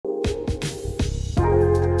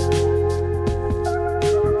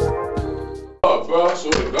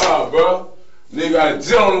bro. Nigga got a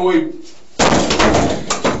jet on the way.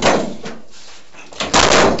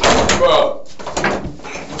 Bro.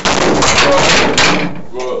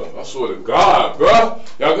 Bro, I swear to God, bro.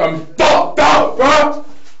 Y'all got me fucked up, bro.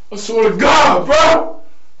 I swear to God, bro.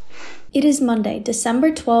 It is Monday,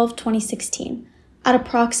 December 12, 2016. At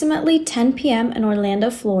approximately 10 p.m. in Orlando,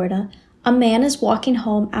 Florida, a man is walking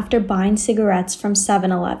home after buying cigarettes from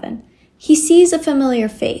 7-Eleven. He sees a familiar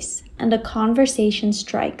face, and a conversation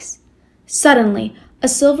strikes. Suddenly, a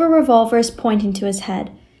silver revolver is pointing to his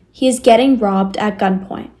head. He is getting robbed at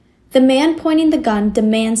gunpoint. The man pointing the gun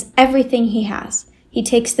demands everything he has. He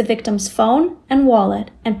takes the victim's phone and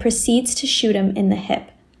wallet and proceeds to shoot him in the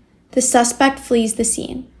hip. The suspect flees the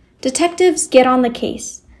scene. Detectives get on the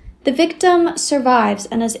case. The victim survives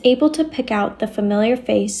and is able to pick out the familiar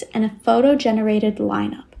face in a photo-generated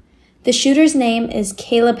lineup. The shooter's name is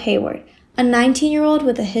Caleb Heyward, a 19-year-old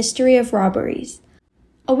with a history of robberies.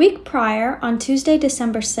 A week prior, on Tuesday,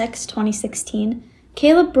 December 6, 2016,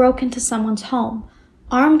 Caleb broke into someone's home,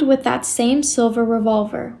 armed with that same silver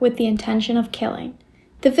revolver with the intention of killing.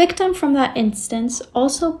 The victim from that instance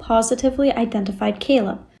also positively identified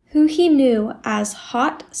Caleb, who he knew as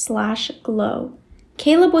Hot/Glow.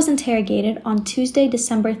 Caleb was interrogated on Tuesday,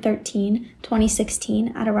 December 13,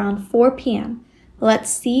 2016 at around 4 p.m. Let's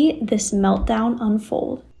see this meltdown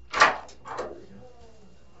unfold.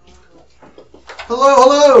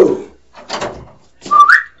 Hello.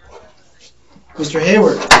 Mr.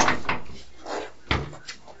 Heyward.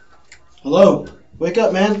 Hello. Wake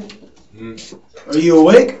up, man. Are you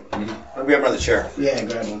awake? Let me grab another chair. Yeah,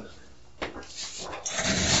 grab one.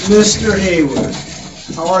 Mr. Heyward,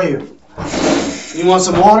 how are you? You want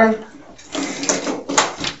some water?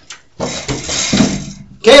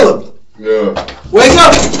 Caleb! Yeah. Wake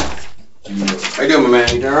up! How you doing, my man?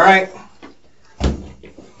 You doing alright?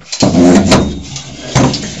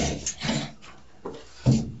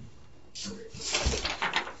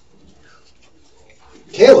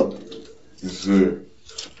 Caleb! Yes, sir.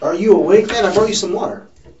 Are you awake, man? I brought you some water.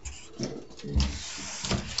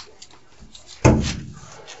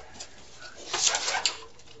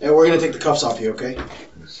 Hey, we're gonna take the cuffs off you, okay?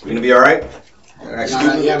 You gonna be alright? You're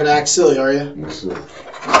not gonna act silly, are you? Yes, sir.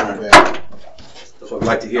 Okay. That's what we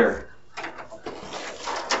like to hear.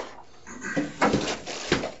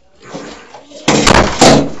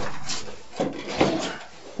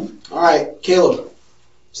 Alright, Caleb,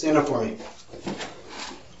 stand up for me.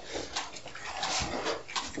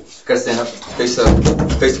 Gotta stand up. Face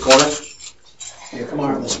the corner. Yeah, come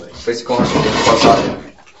on this way. Face the corner so we get the close out.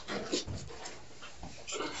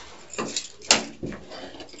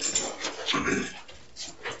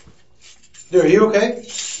 Dude, are you okay?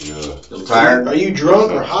 Yeah. A little tired? Are you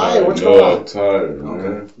drunk or high or what's going on? I'm tired, man.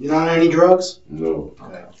 Okay. You're not on any drugs? No.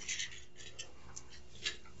 Okay.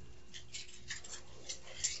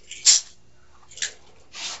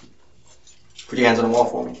 Put your hands on the wall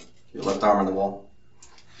for me. Your left arm on the wall.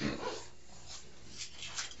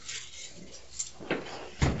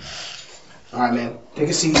 Alright, man. Take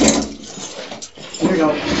a seat. Here we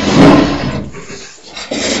go.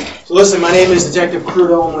 So listen, my name is Detective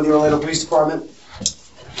Crudo. I'm with the Orlando Police Department.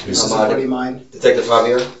 This is a buddy of mine. Detective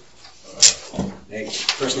Javier. Hey,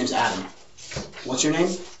 first name's Adam. What's your name?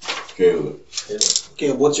 Caleb.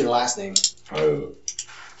 Caleb, what's your last name? Hayward.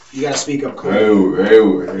 You gotta speak up, cool.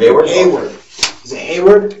 Heyward. Heyward. Is it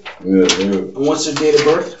Heyward? Yeah, Hayward. And what's your date of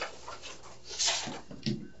birth?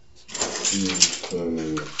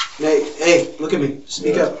 Hey, look at me.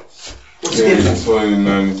 Speak up. What's your date of birth?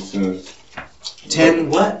 2019. 10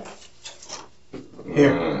 what?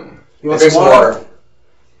 Here. You want Drink some water.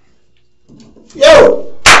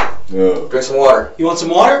 Yo! Yeah. Drink some water. You want some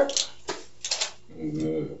water?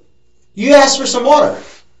 Yeah. You asked for some water.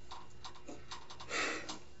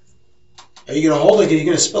 Are you gonna hold it or are you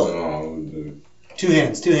gonna spill it? No, Two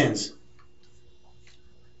hands. Just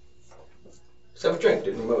have a drink,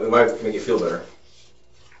 dude. It might make you feel better.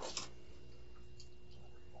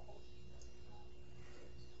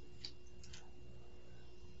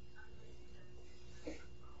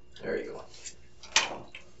 There you go.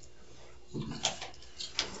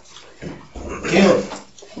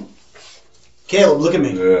 Caleb, look at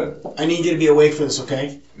me. yeah. I need you to be awake for this,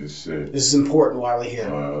 okay? Yes, sir. This is important while we're here.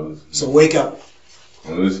 Alright, So wake up.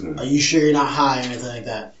 I'm listening. Are you sure you're not high or anything like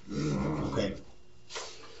that? Okay.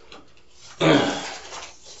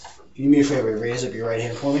 Do me a favor, raise up your right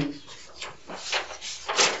hand for me.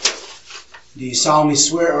 Do you solemnly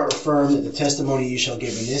swear or affirm that the testimony you shall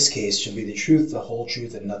give in this case shall be the truth, the whole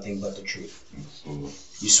truth, and nothing but the truth?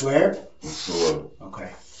 You swear? Okay.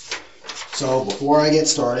 So before I get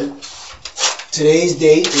started, today's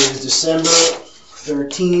date is December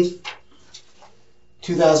 13th,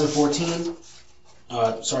 2014.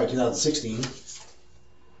 2016.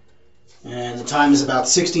 And the time is about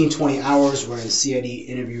 16:20 hours. We're in CID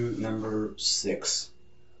interview number 6.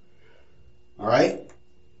 All right?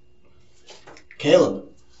 Caleb.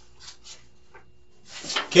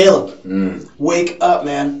 Wake up,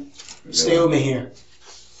 man. Stay with me here.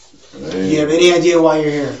 Do you have any idea why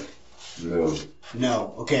you're here? No.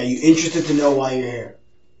 No. Okay. Are you interested to know why you're here?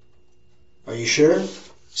 Are you sure?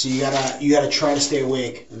 So you gotta try to stay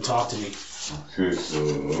awake and talk to me. Okay, so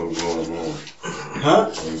what's going on? Huh?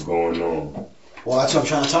 What's going on? Well, that's what I'm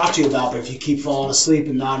trying to talk to you about. But if you keep falling asleep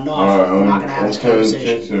and nodding off, we're not gonna have this conversation.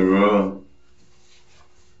 Attention, bro.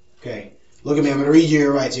 Okay. Look at me. I'm gonna read you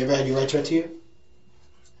your rights. You ever had your rights read to you?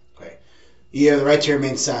 Okay. You have the right to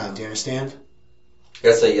remain silent. Do you understand? You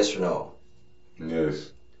gotta say yes or no.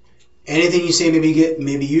 Yes. Anything you say may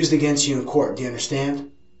be used against you in court. Do you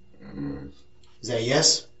understand? Yes. Is that a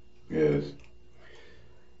yes? Yes.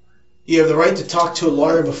 You have the right to talk to a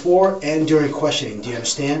lawyer before and during questioning. Do you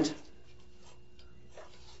understand?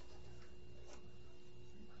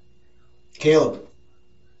 Caleb,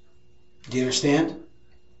 do you understand?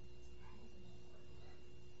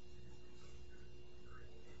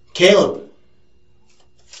 Caleb.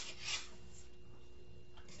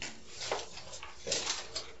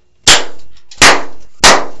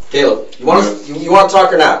 Caleb, you want to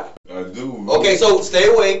talk or not? I do. Bro. Okay, so stay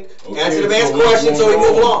awake. Okay, Answer the man's so question so we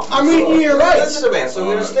move along. I'm reading you your rights. Listen to the man so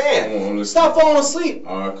we understand. Stop falling asleep.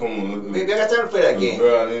 Alright, come on. Maybe I got time to play that game.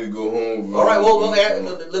 Bro, I need to go home, bro. All right, well,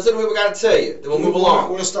 listen to what we got to tell you. Then we'll move We're along.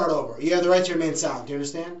 going to start over. You have the right to remain silent. Do you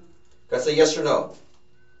understand? Gotta say yes or no.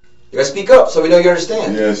 You gotta speak up so we know you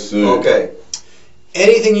understand. Yes, sir. Okay.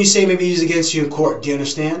 Anything you say may be used against you in court. Do you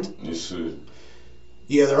understand? Yes, sir.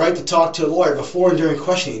 You have the right to talk to a lawyer before and during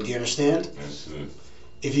questioning. Do you understand? Yes, sir.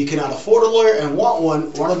 If you cannot afford a lawyer and want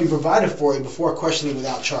one will be provided for you before questioning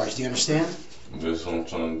without charge. Do you understand? That's what I'm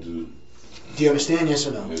trying to do. Do you understand? Yes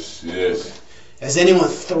or no? Yes, yes. Okay. Has anyone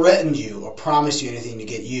threatened you or promised you anything to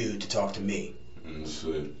get you to talk to me? Yes,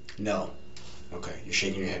 sir. No. Okay. You're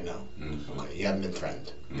shaking your head no. Yes, sir. Okay. You haven't been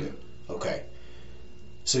threatened. Yeah. Okay.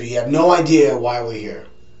 So you have no idea why we're here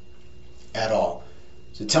at all.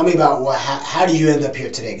 So tell me about how do you end up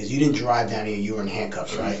here today? Because you didn't drive down here. You were in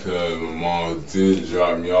handcuffs, right? Because my mom did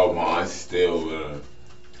drop me off, but I stay over there.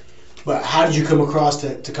 But how did you come across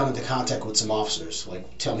to come into contact with some officers?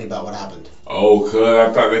 Like, tell me about what happened. Oh, cuz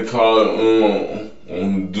I thought they called on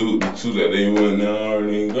the two that they went down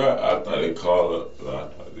already and got. I thought they called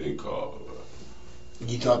up.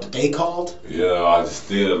 You thought that they called? Yeah, I just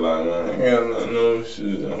stayed like, man, I ain't got nothing on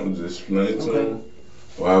shit. I'm just explaining to them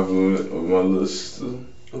what happened with my little sister.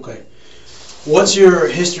 Okay. What's your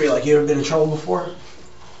history like? You ever been in trouble before?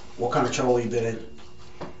 What kind of trouble you been in?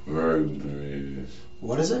 Burglaries.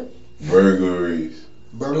 What is it? Burglaries.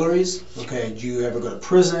 Burglaries? Okay. Did you ever go to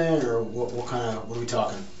prison or what are we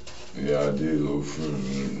talking? Yeah, I did go to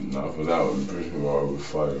prison. Not for that one. Prison for robbery with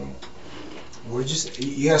firearm. What did you say?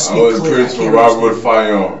 You gotta speak I was in clear. prison for robbery with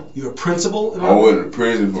firearm. You were principal? I went to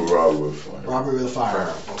prison for robbery with firearm. Robbery with a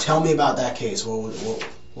firearm. Tell me about that case. What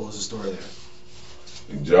was the story there?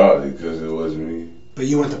 He dropped it because it wasn't me. But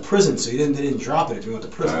you went to prison, so they didn't drop it if you went to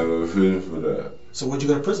I prison. was in prison for that. So what'd you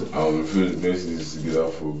go to prison for? I was in prison basically just to get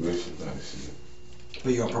off probation type shit.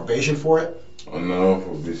 But you're on probation for it? I'm not on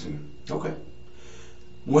probation. Okay.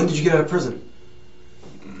 When did you get out of prison?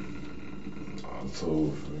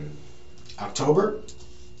 October. October?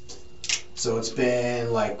 So it's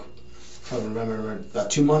been like, if I remember, about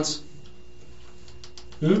 2 months?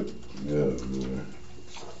 Yeah, man.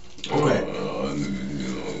 Okay. You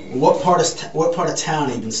know. What part of town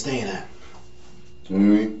have you been staying at?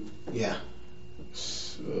 Me? Yeah.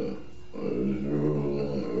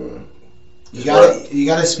 You You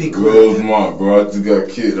gotta speak clear. Rosemont, bro. I just got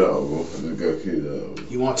kicked out, bro.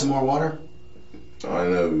 You want some more water? I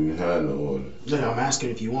never even had no water. No, I'm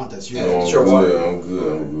asking if you want. That's your. No, it's your water. I'm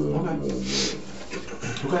good.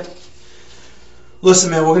 Okay.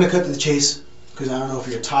 Listen, man, we're gonna cut to the chase because I don't know if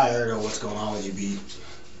you're tired or what's going on with you, B.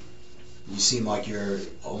 You seem like you're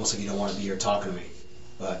almost like you don't want to be here talking to me.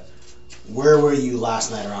 But where were you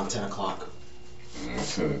last night around 10 o'clock?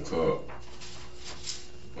 10 o'clock.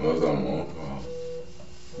 I was at my uncle's house.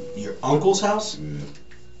 Your uncle's house?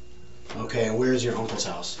 Yeah. Okay, and where's your uncle's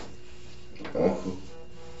house? Uncle?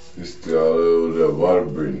 He's still over there by the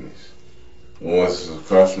Britneys. Once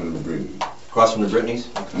across from the Britneys. Across from the Britneys?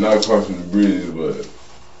 Not across from the Britneys, but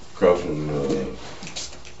across from the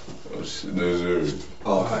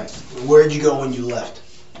Oh, Okay. Where'd you go when you left?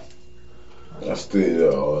 I stayed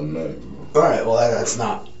there all night, bro. All right. Well, that's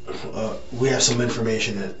not. We have some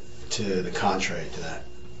information that to the contrary to that.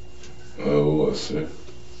 What's it?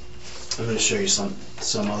 I'm going to show you some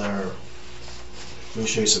other. I'm going to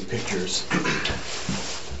show you some pictures.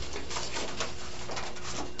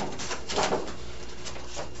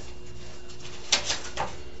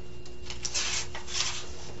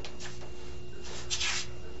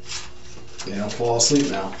 You don't fall asleep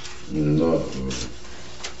now. No.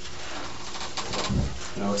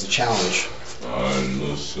 No, it's a challenge. I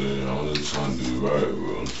know, sir. I'm just trying to do right,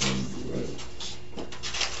 bro. I'm trying to do right.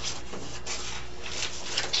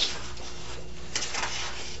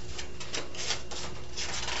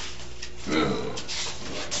 Yeah.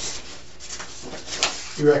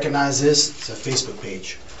 You recognize this? It's a Facebook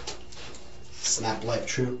page. Snap Life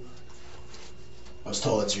True. I was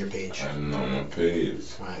told it's your page. I know my page.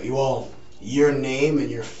 Alright, your name and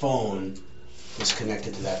your phone is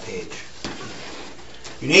connected to that page.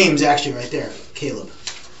 Your name's actually right there, Caleb.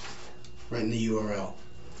 Right in the URL.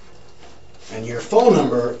 And your phone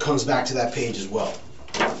number comes back to that page as well.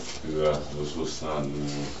 Yeah, that's what's signed in on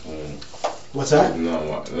my phone. What's that? No,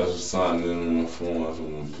 that's what's signed in on my phone. That's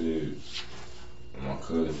on my page. On my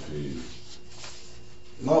cousin page.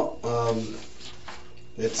 Well,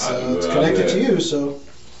 it's connected to you, so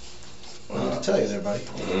I don't have to tell you there, buddy. I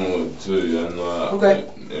don't know what to tell you. I know Okay.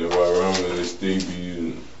 Everybody around me, they stay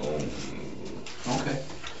be Okay.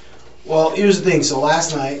 Well, here's the thing. So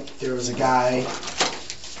last night, there was a guy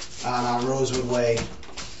on Rosewood Way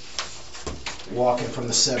walking from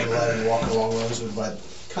the 7-Eleven, walking along Rosewood, but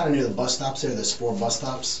kind of near the bus stops there. There's 4 bus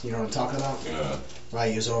stops. You know what I'm talking about? Yeah. Right,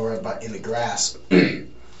 he was over in the grass, and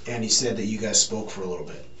he said that you guys spoke for a little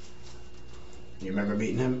bit. You remember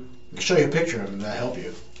meeting him? I can show you a picture of him. That'll help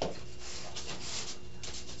you.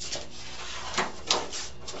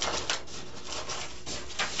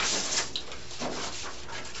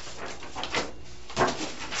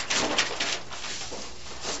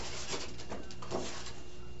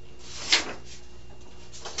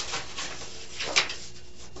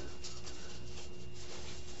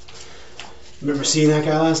 Remember seeing that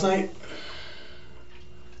guy last night?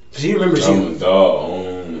 Because you remember seeing I'm a dog.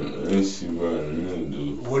 Let's see what I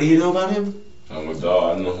do. What do you know about him? I'm a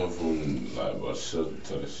dog. I know him from like about shelter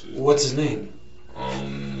type shit. What's his name? I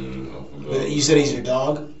forgot. You said he's your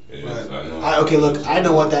dog? Yes, Right. I know. Okay, look, I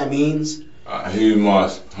know what that means. He was my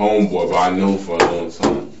homeboy, but I know him for a long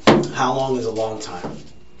time. How long is a long time?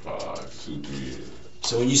 2-3 years.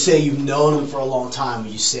 So when you say you've known him for a long time,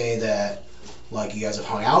 would you say that, like, you guys have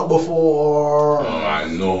hung out before? I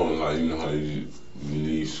know him, like, you know how you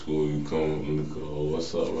leave school, you come and look, oh,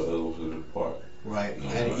 what's up, right over to the park. Right. No,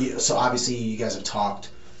 And right. so obviously you guys have talked.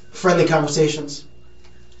 Friendly conversations?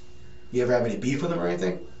 You ever have any beef with him or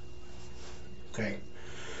anything? Okay.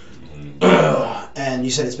 And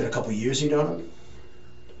you said it's been a couple years you know him?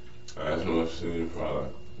 I asked him, I've seen him probably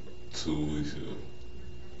like 2 weeks ago.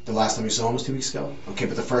 The last time you saw him was 2 weeks ago? Okay,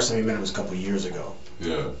 but the first time you met him was a couple years ago.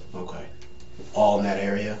 Yeah. Okay. All in that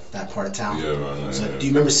area, that part of town? Yeah, right now. So yeah. do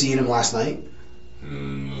you remember seeing him last night?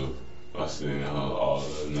 No. I seen him all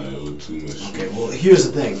that night. It was too much. Okay, well, here's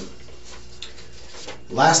the thing.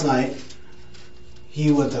 Last night,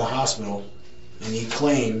 he went to the hospital, and he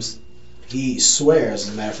swears,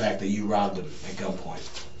 as a matter of fact, that you robbed him at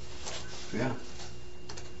gunpoint. Yeah.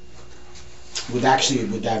 With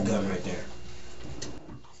that gun right there.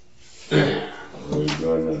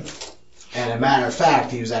 And a matter of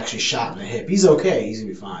fact, he was actually shot in the hip. He's okay. He's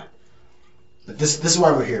going to be fine. But this is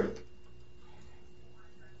why we're here.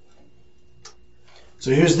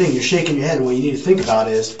 So here's the thing. You're shaking your head, and what you need to think about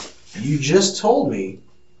is, you just told me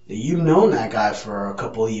that you've known that guy for a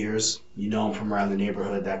couple of years. You know him from around the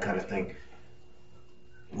neighborhood, that kind of thing.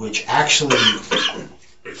 Which actually,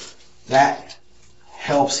 that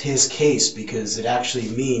helps his case, because it actually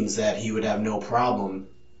means that he would have no problem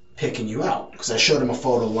picking you out. Because I showed him a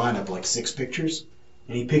photo lineup, like 6 pictures,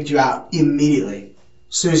 and he picked you out immediately.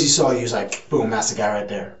 As soon as he saw you, he was like, boom, that's the guy right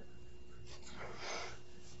there.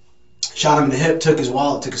 Shot him in the hip, took his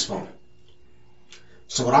wallet, took his phone.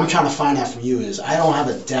 So what I'm trying to find out from you is, I don't have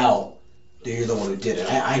a doubt that you're the one who did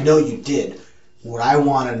it. I know you did. What I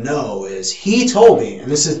want to know is, he told me,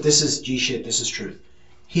 and this is G shit, this is truth.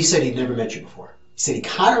 He said he'd never met you before. He said he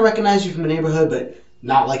kind of recognized you from the neighborhood, but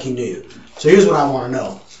not like he knew you. So here's what I want to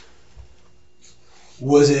know.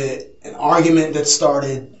 Was it an argument that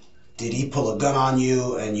started? Did he pull a gun on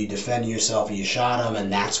you and you defended yourself and you shot him,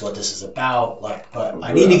 and that's what this is about? But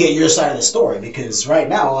I need to get your side of the story, because right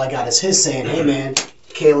now all I got is his saying, hey man,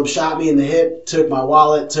 Caleb shot me in the hip, took my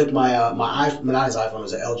wallet, took my iPhone, not his iPhone, it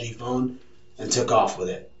was an LG phone, and took off with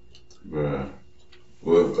it. Bruh.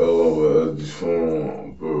 With LG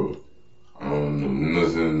phone, bro, I don't know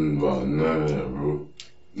nothing about none of that, bro.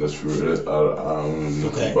 That's for real. I don't know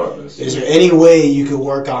nothing about this. Is there any way you could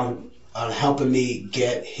work on helping me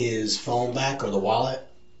get his phone back or the wallet?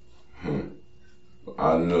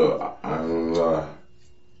 I know. I don't lie.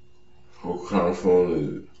 What kind of phone is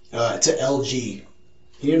it? It's an LG.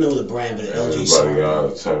 You don't know the brand, but an LG. Everybody got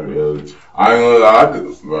a type of LG. I ain't gonna lie. I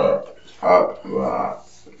could, bro.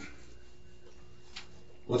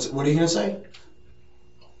 What are you gonna say?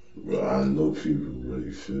 Bro, I know people. What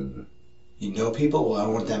you feel me? You know people? Well, I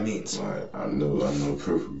don't know what that means. Like, I know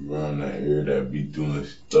people around that area that be doing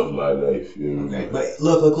stuff like that. You feel me? Okay, but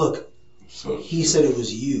look. So, He said it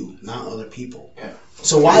was you, not other people. Yeah.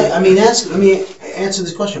 So why? I mean, let me answer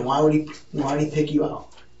this question. Why would he pick you out?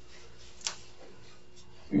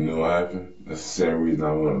 you know what happened? That's the same reason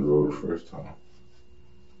I went on the road the first time.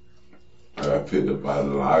 I got picked up by the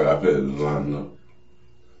line. I got picked up the line up.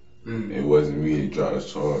 It wasn't me that dropped the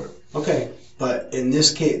charge. Okay, but in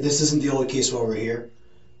this case, this isn't the only case while we're here.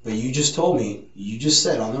 But you just told me, you just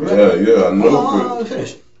said on the record. Yeah, I know. Hold on, let me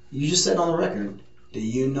finish. You just said on the record that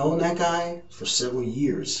you known that guy for several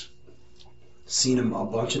years, seen him a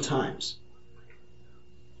bunch of times.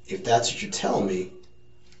 If that's what you're telling me,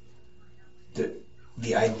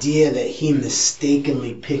 the idea that he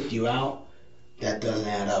mistakenly picked you out, that doesn't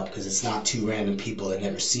add up because it's not two random people that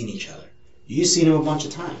never seen each other. You've seen him a bunch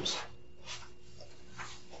of times.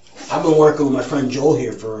 I've been working with my friend Joel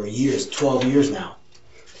here for years, 12 years now.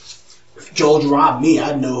 If Joel robbed me,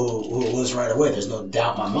 I'd know who it was right away. There's no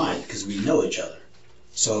doubt in my mind because we know each other.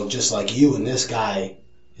 So just like you and this guy,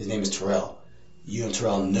 his name is Terrell. You and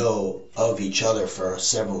Terrell know of each other for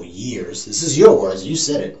several years. This is your words. You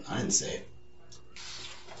said it. I didn't say it.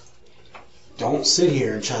 Don't sit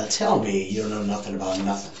here and try to tell me you don't know nothing about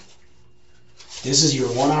nothing. This is your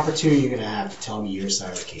one opportunity you're going to have to tell me your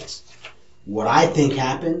side of the case. What I think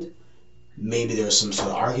happened, maybe there was some sort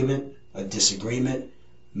of argument, a disagreement.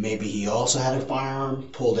 Maybe he also had a firearm,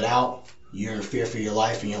 pulled it out. You're in fear for your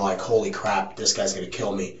life, and you're like, holy crap, this guy's going to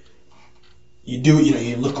kill me.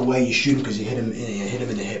 You look away, you shoot him because you hit him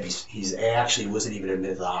in the hip. He actually wasn't even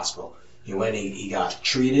admitted to the hospital. He went, he got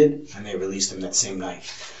treated, and they released him that same night.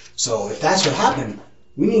 So if that's what happened,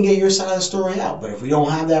 we need to get your side of the story out. But if we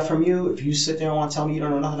don't have that from you, if you sit there and want to tell me you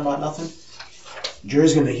don't know nothing about nothing,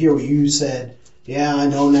 jury's going to hear what you said. Yeah, I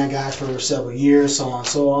known that guy for several years, so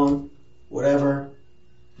on, whatever.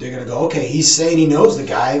 They're going to go, okay, he's saying he knows the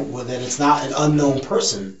guy. Well, then it's not an unknown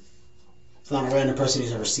person. It's not a random person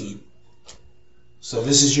he's ever seen. So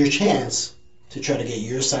this is your chance to try to get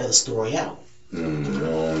your side of the story out. I don't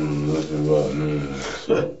know nothing about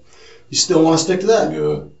none. You still want to stick to that?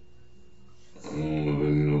 Yeah. I don't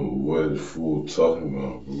really know what the fool talking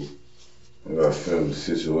about, bro. I got family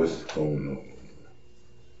situations coming up.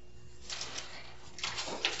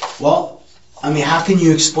 Well, I mean, how can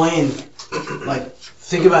you explain, like,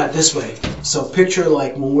 think about it this way. So picture,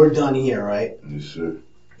 like, when we're done here, right? Yes, sir.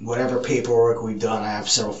 Whatever paperwork we've done, I have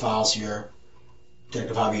several files here.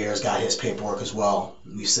 Detective Javier's got his paperwork as well.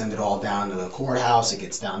 We send it all down to the courthouse. It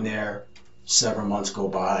gets down there. Several months go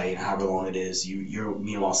by, however long it is. You're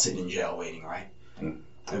meanwhile sitting in jail waiting, right?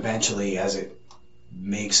 Eventually, as it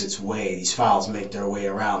makes its way, these files make their way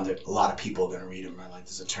around. A lot of people are going to read them, right? Like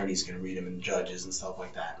there's attorneys going to read them and judges and stuff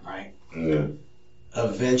like that, right? Yeah.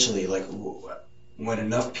 Eventually, like when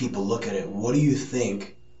enough people look at it, what do you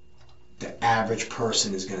think the average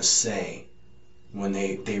person is going to say when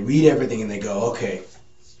they read everything and they go, okay,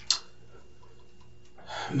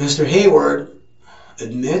 Mr. Heyward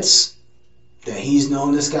admits that he's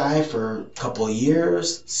known this guy for a couple of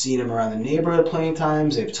years, seen him around the neighborhood plenty of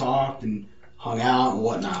times, they've talked and hung out and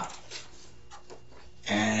whatnot.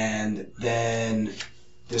 And then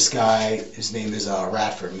this guy, his name is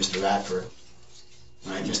Radford, Mr. Radford.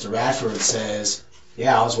 Right, Mr. Radford says,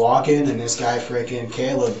 yeah, I was walking and this guy freaking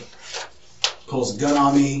Caleb pulls a gun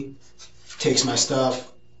on me, takes my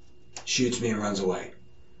stuff, shoots me and runs away.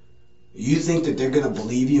 You think that they're going to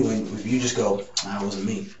believe you if you just go, that wasn't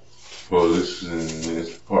me? Police in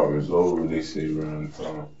this department's over, they say around the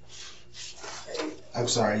time. I'm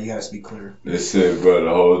sorry, you gotta speak clear. They said, bro,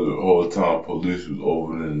 the whole time police was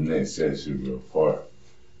over in the next section of the park.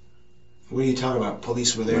 What are you talking about?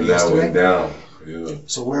 Police were there when yesterday? When that went down, yeah.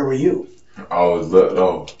 So where were you? I was ducked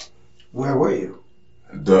off. Where were you?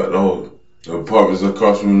 Ducked off. The apartment's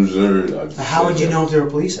across from Missouri. How would you know if there were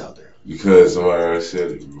police out there? Because somebody already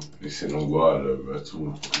said it, bro. They said don't go out there, bro. Too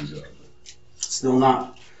much police out there.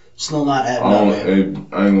 Still not adding up, man.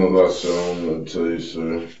 I ain't gonna lie, sir. I'm gonna tell you,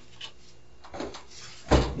 sir.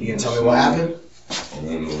 You gonna tell me what happened? I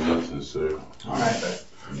don't know nothing, sir. Alright.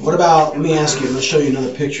 What about, let me ask you, I'm gonna show you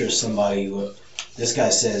another picture of somebody. This guy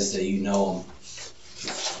says that you know him.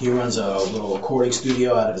 He runs a little recording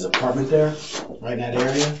studio out of his apartment there, right in that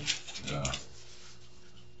area. Yeah.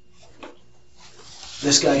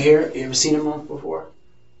 This guy here, you ever seen him before?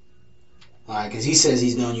 Alright, because he says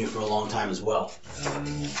he's known you for a long time as well.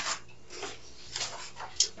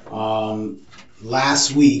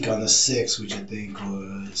 Last week on the 6th, which I think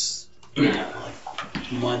was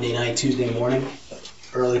Monday night, Tuesday morning,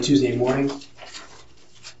 early Tuesday morning,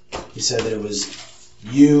 he said that it was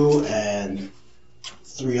you and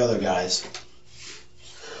 3 other guys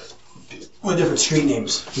with different street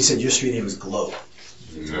names. He said your street name is Glow.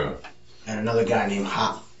 Yeah. And another guy named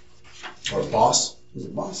Hot. Or Boss. Is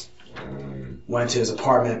it Boss? Went to his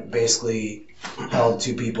apartment, basically held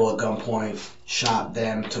 2 people at gunpoint, shot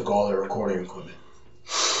them, took all their recording equipment.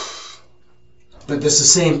 But it's the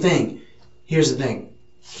same thing. Here's the thing.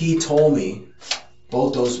 He told me,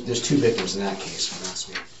 both those, there's 2 victims in that case from last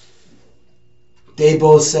week. They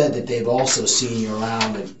both said that they've also seen you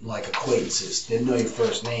around and like acquaintances. Didn't know your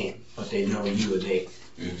first name, but they know you and they.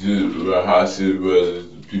 It's just how shit was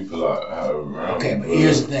the people I have around. Okay, but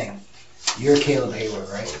here's the thing. You're Caleb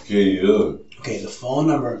Heyward, right? Okay, yeah. Okay, the phone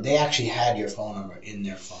number, they actually had your phone number in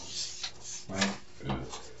their phones, right? Yeah.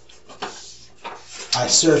 I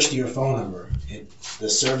searched your phone number. The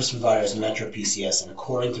service provider is Metro PCS, and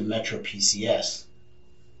according to Metro PCS,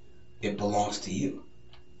 it belongs to you,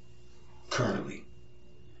 currently.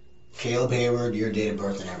 Caleb Heyward, your date of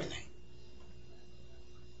birth and everything.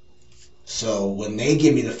 So when they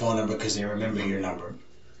give me the phone number because they remember your number,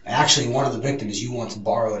 actually one of the victims, you once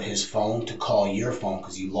borrowed his phone to call your phone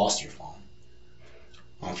because you lost your phone.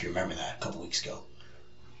 I don't know if you remember that a couple weeks ago.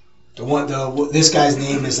 This guy's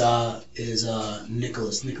name is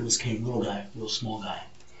Nicholas King, little small guy.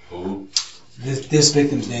 Who? This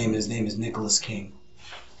victim's name is Nicholas King.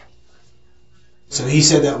 So he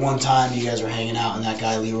said that one time you guys were hanging out in that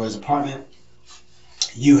guy Leroy's apartment.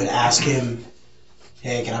 You had asked him,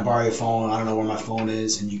 hey, can I borrow your phone? I don't know where my phone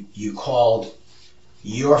is. And you called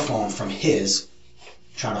your phone from his,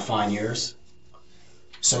 trying to find yours.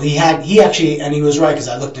 So he actually, and he was right because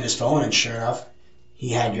I looked in his phone and sure enough, he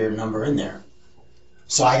had your number in there.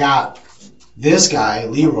 So I got this guy,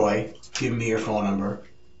 Leroy, giving me your phone number.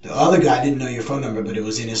 The other guy didn't know your phone number, but it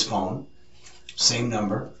was in his phone. Same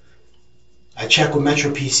number. I checked with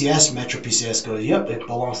Metro PCS. Metro PCS goes, yep, it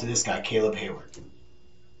belongs to this guy, Caleb Heyward.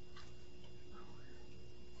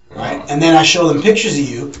 Right? And then I show them pictures of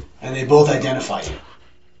you, and they both identify you.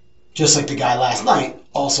 Just like the guy last night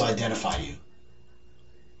also identified you.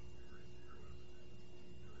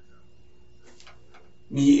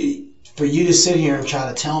 For you to sit here and try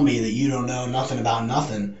to tell me that you don't know nothing about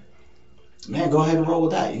nothing, man, go ahead and roll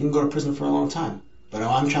with that. You can go to prison for a long time. But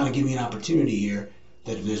I'm trying to give you an opportunity here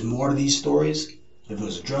that if there's more to these stories, if it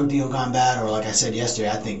was a drug deal gone bad, or like I said yesterday,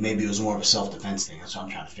 I think maybe it was more of a self-defense thing. That's what I'm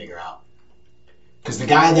trying to figure out. Because the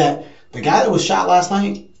guy that was shot last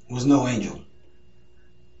night was no angel,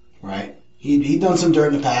 right? He'd done some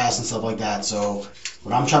dirt in the past and stuff like that. So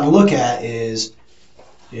what I'm trying to look at is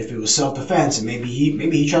if it was self-defense, and maybe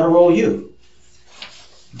he tried to roll you,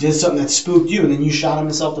 did something that spooked you, and then you shot him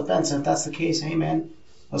in self-defense. And if that's the case, hey man,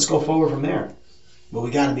 let's go forward from there. But we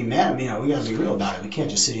got to be mad. We got to be real about it. We can't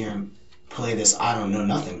just sit here and play this I don't know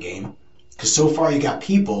nothing game. Because so far you got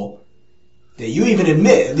people that you even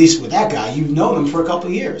admit, at least with that guy, you've known him for a couple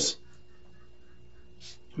of years.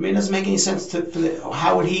 I mean, it doesn't make any sense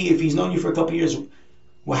how would he, if he's known you for a couple of years,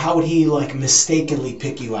 well, how would he like mistakenly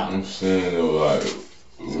pick you out? I'm saying though, like,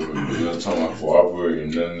 you're talking about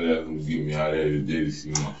cooperating, none of that's gonna get me out of here today to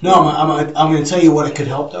see my. No, I'm going to tell you what it could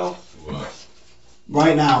help though. What?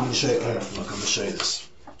 Right now, I'm going to show you. Look, I'm going to show you this.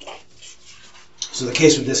 So the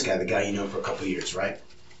case with this guy, the guy you know for a couple of years, right?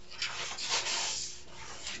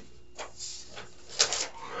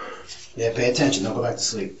 Yeah, pay attention. Don't go back to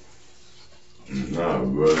sleep. Nah,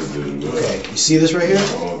 bro. Okay, you see this right here?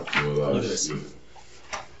 Look Look at this.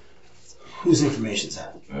 Whose information's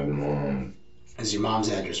that? Mom. Is your mom's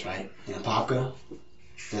address, right? In Apopka?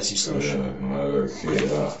 That's your social. Yeah,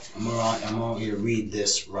 I'm going to read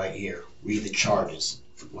this right here. Read the charges.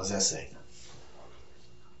 What does that say?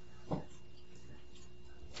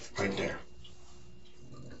 Right there.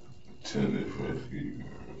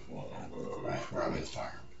 Right, robbery with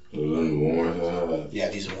fire. Yeah,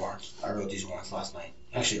 these are warrants. I wrote these warrants last night.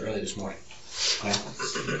 Actually, early this morning. Okay? I'm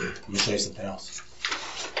going to show you something else.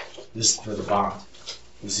 This is for the bond.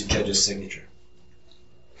 This is the judge's signature.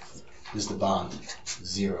 This is the bond.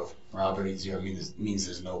 0. Robbery 0 means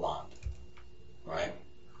there's no bond. Right?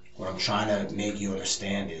 What I'm trying to make you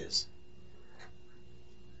understand is,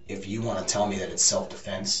 if you want to tell me that it's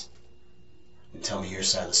self-defense, then tell me your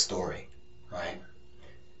side of the story. Right?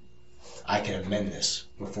 I can amend this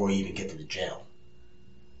before you even get to the jail.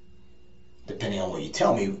 Depending on what you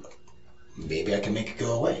tell me, maybe I can make it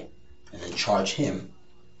go away and then charge him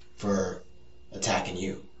for attacking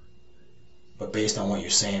you. But based on what you're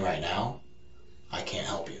saying right now, I can't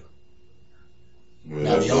help you.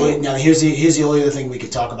 Now here's the only other thing we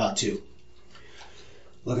could talk about too.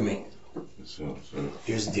 Look at me.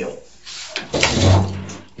 Here's the deal.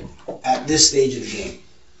 At this stage of the game,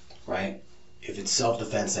 right? If it's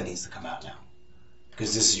self-defense, that needs to come out now,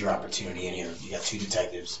 because this is your opportunity. And here you got two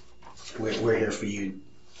detectives. We're here for you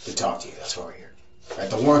to talk to you. That's why we're here. Right?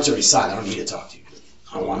 The warrant's already signed. I don't need to talk to you.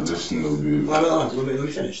 I don't want to. Let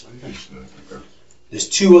me finish. There's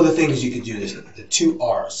two other things you can do. There's the two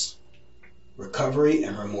R's: recovery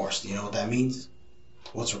and remorse. Do you know what that means?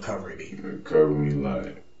 What's recovery mean? Recovery,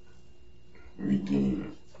 like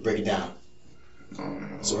redeem. Break it down.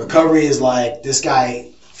 So recovery is like this guy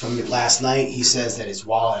from last night. He says that his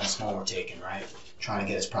wallet and his phone were taken, right? Trying to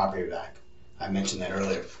get his property back. I mentioned that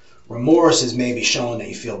earlier. Remorse is maybe showing that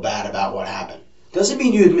you feel bad about what happened. Doesn't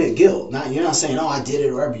mean you admit guilt. You're not saying, oh, I did it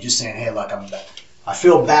or whatever. You're just saying, hey, look, I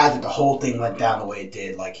feel bad that the whole thing went down the way it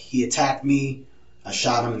did. Like, he attacked me. I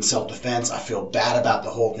shot him in self-defense. I feel bad about the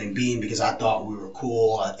whole thing being because I thought we were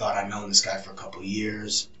cool. I thought I'd known this guy for a couple of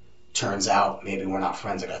years. Turns out maybe we're not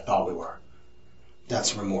friends like I thought we were.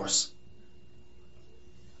 That's remorse.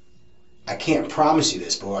 I can't promise you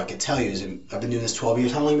this, but what I can tell you is I've been doing this 12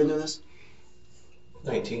 years. How long have you been doing this?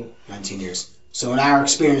 19. 19 years. So in our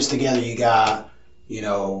experience together, you got,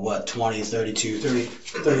 20, 32, 30,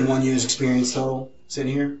 31 years experience total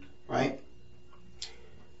sitting here, right?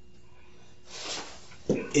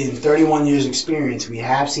 In 31 years experience, we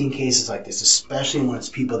have seen cases like this, especially when it's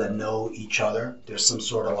people that know each other. There's some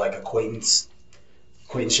sort of like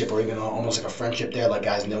acquaintanceship or even almost like a friendship there, like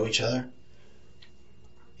guys know each other.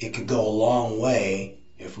 It could go a long way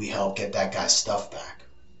if we help get that guy's stuff back.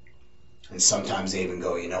 And sometimes they even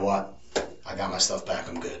go, you know what? I got my stuff back.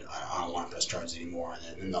 I'm good. I don't want to press charges anymore. And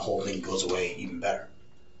then the whole thing goes away even better.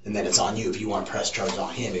 And then it's on you if you want to press charges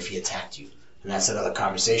on him if he attacked you. And that's another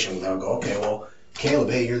conversation. They'll go, okay, well, Caleb,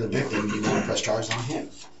 hey, you're the victim. You want to press charges on him.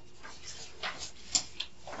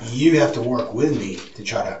 You have to work with me to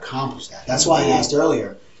try to accomplish that. That's why I asked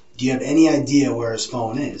earlier, do you have any idea where his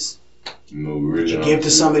phone is? No, really. Did you give it to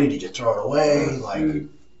somebody? Did you throw it away? Like,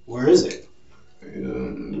 where is it?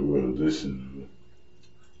 The world edition.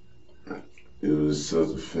 It was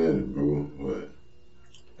self-defense, bro. But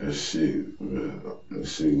that shit gonna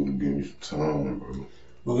give me some time, bro.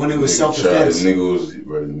 But when it was self-defense, nigga was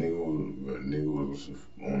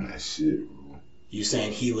on that shit, bro. You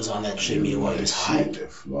saying he was on that shit? He was high.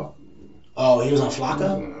 That Flocka, oh, he was on Flocka. He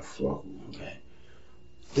was on that Flocka. Okay.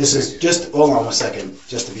 This is just hold on 1 second,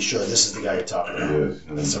 just to be sure. This is the guy you're talking about. Yes.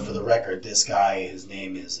 And so for the record, this guy, his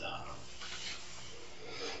name is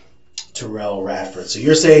Terrell Radford. So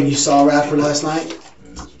you're saying you saw Radford last night?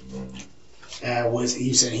 Yes, bro. And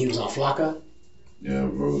you said he was on Flocka? Yeah,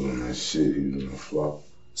 bro, on that shit. He was on Flocka.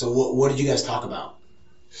 So what did you guys talk about?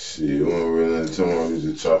 Shit, we weren't really talking. We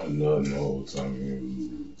just chopping nothing the whole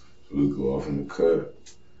time. We go off in the cut,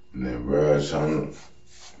 and then Brad trying to.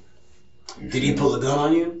 Did he pull a gun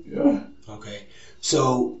on you? Yeah. Okay.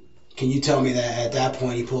 So can you tell me that at that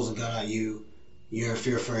point he pulls a gun at you, you're in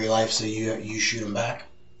fear for your life, so you shoot him back?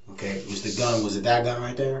 Okay. Was it that gun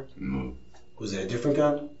right there? No. Was it a different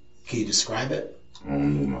gun? Can you describe it? I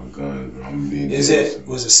don't know my gun, but I'm being. Was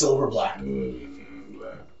it silver or black?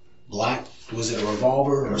 Black. Black? Was it a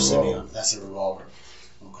revolver or a semi? That's a revolver.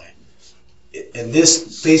 Okay. And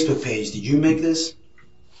this Facebook page, did you make this?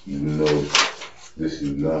 No. This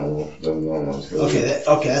is not. That's not my page.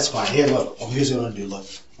 Okay, that's fine. Here, look. Here's what I'm gonna do. Look.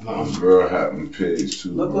 A girl happened page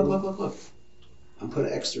too. Look. I'm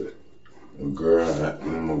putting extra. A girl here.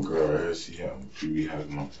 She has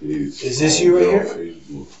my page. Is this you right here?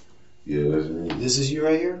 Facebook. Yeah, that's me. This is you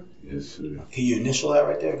right here? Yes, sir. Can you initial that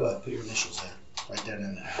right there? Go ahead, put your initials there. Right there and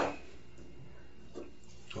in there.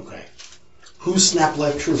 Okay. Who's Snap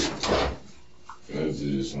Life True? That's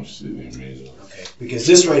just some shit they made up. Okay. Because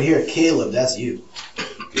this right here, Caleb, that's you.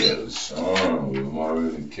 Yeah, Sean with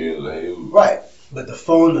Marvin and Caleb Heyward. Right. But the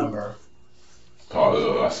phone number.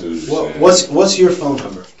 I see what you're saying. What's your phone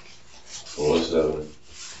number?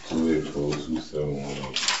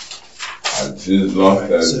 47-284-2718. I just lost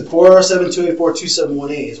that. So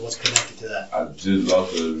 472842718 is what's connected to that. I just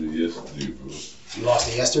lost that yesterday, bro. You lost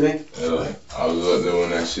it yesterday? Yeah. I was up there when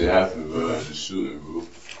that shit happened, bro. The shooting, bro.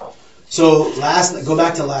 So go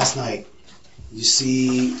back to last night. You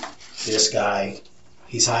see this guy.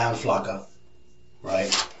 He's high on Flocka,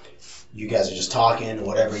 right? You guys are just talking,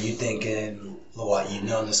 whatever you thinking, what, you've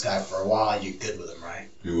known this guy for a while, you're good with him, right?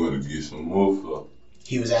 He want to get some more flop.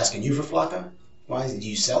 He was asking you for flocka? Why? Do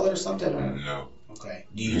you sell it or something? Or? No. Okay.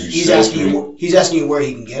 He's asking you where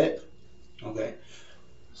he can get it? Okay.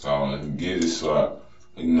 So I want to get it, so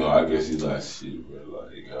I guess he's like, shit, bro,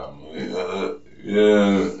 like, he got money.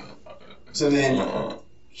 Yeah. So then,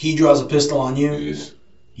 he draws a pistol on you? Yes.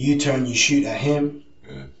 You turn, you shoot at him?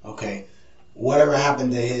 Yeah. Okay. Whatever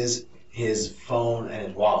happened to his phone and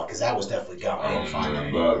his wallet? Because that was definitely gone. I don't know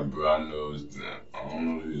about it, bro. I know I don't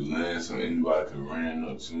know if he was laying so anybody could ran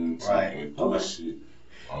up to him. Right. Okay. Shit.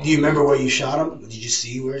 Do you remember where you shot him? Did you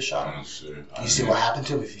see where it shot him? I'm sure. Do you see what happened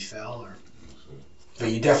to him, if he fell? Or? But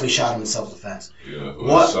you definitely shot him in self-defense. Yeah.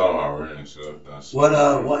 Well, I saw him, I ran in self-defense.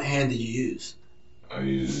 What hand did you use? I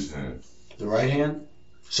used his hand. The right hand?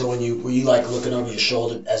 So were you like looking over your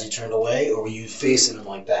shoulder as you turned away, or were you facing him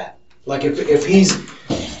like that? Like if he's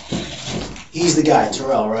the guy,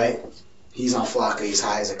 Terrell, right? He's on Flocka, he's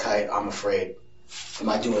high as a kite, I'm afraid. Am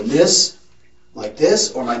I doing this, like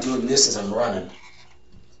this, or am I doing this as I'm running?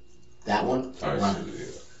 That one? I'm running.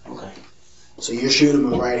 Yeah. Okay. So you're shooting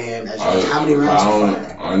him with right hand. How many rounds you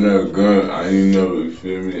fire? I never gun. I ain't never, you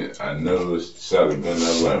feel me? I never shot a gun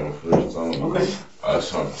that like my first time. Okay. I was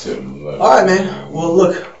trying to tip him like. All right, man. Well,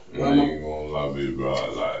 look. I ain't gonna lie, big bro.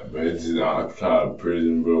 Like, bro, it's just, I came out of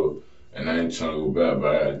prison, bro, and I ain't trying to go back,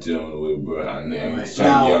 but I got jail on the way, bro. I ain't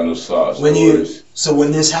trying to get no socks. So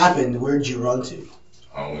when this happened, where'd you run to?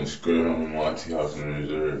 I went straight home to my auntie house in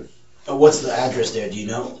Reserve. What's the address there? Do you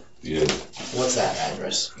know? Yeah. What's that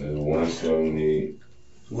address? It's 178.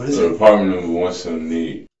 What is it? Apartment number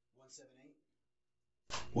 178.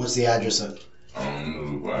 178. What's the address of? I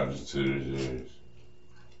don't know the address to the Reserve.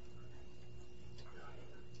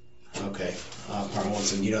 Okay. Apartment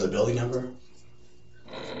 178. You know the building number?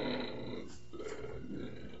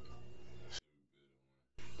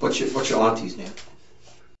 What's your auntie's name?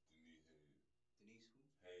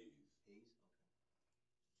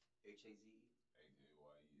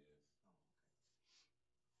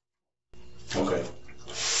 Okay.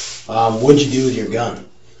 What'd you do with your gun?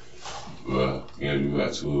 Well, gave it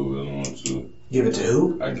back to who it belonged to. Give it to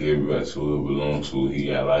who? I gave it back to who it belonged to. He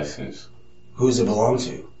got license. Who's it belong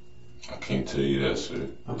to? I can't tell you that, sir.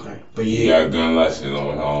 Okay. But he got a gun license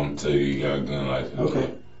on home. Tell you he got a gun license.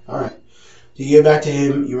 Okay. All right. You get back to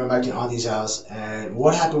him. You went back to your auntie's house. And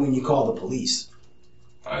what happened when you called the police?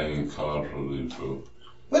 I didn't call the police, bro.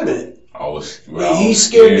 Wait a minute. I was he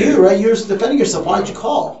scared you, right? You were defending yourself. Why didn't you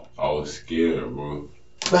call? I was scared, bro.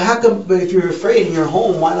 But how come? But if you're afraid and you're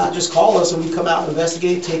home, why not just call us and we come out and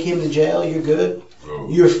investigate? Take him to jail. You're good. Bro,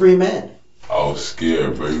 you're a free man. I was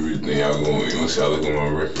scared, bro. You really think I'm going? You know, see, I look at my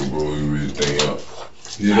record, bro. You really think I'm?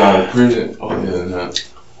 You out of prison? Oh yeah, nah.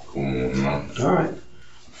 Come on, man. All right.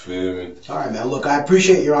 Feel me? All right, man. Look, I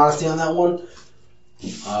appreciate your honesty on that one.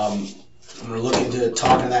 I'm gonna look into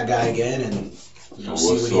talking to that guy again and see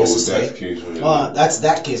what he has to say. That's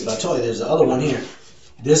that case, but I told you there's the other one here.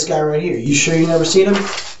 This guy right here. You sure you never seen him?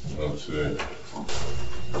 I'm sure.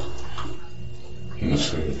 I'm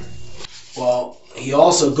sure. Well, he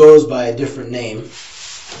also goes by a different name.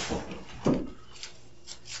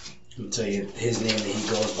 I'll tell you his name that he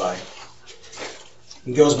goes by.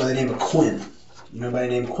 He goes by the name of Quinn. You know anybody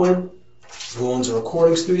named Quinn? Who owns a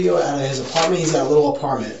recording studio out of his apartment. He's got a little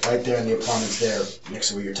apartment right there, and the apartment's there next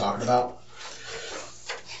to what you're talking about.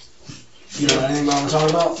 You know anything about what I'm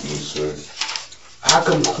talking about? Yes, sir. How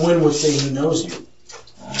come Quinn would say he knows you?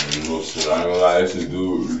 I don't know, sir. I ain't gonna lie, it's a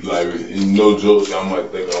dude, like, no jokes, I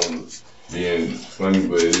might think I'm being funny,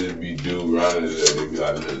 but it just be dude around it that they be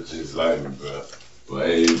like, look, just like me, bro. But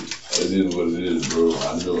hey, it is what it is, bro.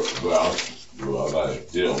 I know it, bro. Bro, I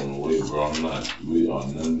like jail on the way, bro. I'm not, we are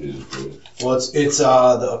none of this, bro. Well, it's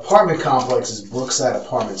the apartment complex is Brookside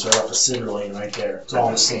Apartments right off of Cinder Lane right there. It's all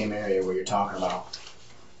in the same area where you're talking about.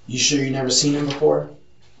 You sure you never seen him before?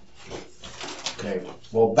 Okay.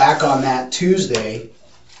 Well, back on that Tuesday,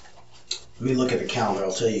 let me look at the calendar.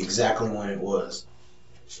 I'll tell you exactly when it was.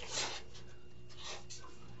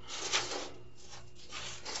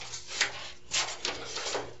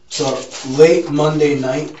 So, late Monday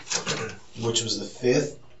night, which was the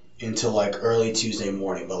 5th, until like early Tuesday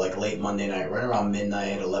morning, but like late Monday night, right around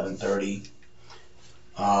midnight, 11:30.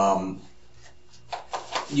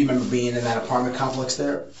 You remember being in that apartment complex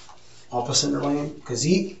there, off of Cinder Lane? Because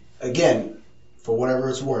he, again, for whatever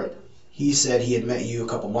it's worth, he said he had met you a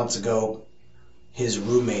couple months ago. His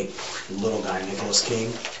roommate, the little guy, Nicholas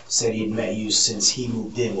King, said he'd met you since he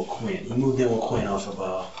moved in with Quinn. He moved in with Quinn off of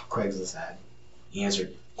a Craigslist ad. He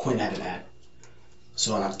answered, Quinn had an ad.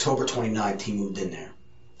 So on October 29th, he moved in there.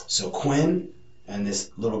 So Quinn and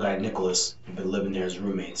this little guy, Nicholas, had been living there as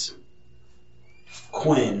roommates.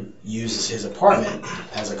 Quinn uses his apartment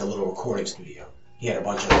as like a little recording studio. He had a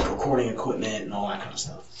bunch of like recording equipment and all that kind of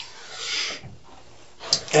stuff.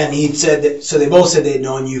 And he said that, so they both said they'd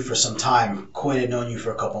known you for some time. Quinn had known you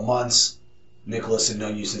for a couple months. Nicholas had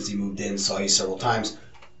known you since he moved in, saw you several times.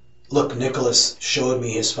 Look, Nicholas showed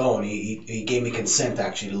me his phone. He gave me consent,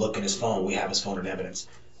 actually, to look in his phone. We have his phone in evidence.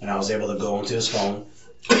 And I was able to go into his phone,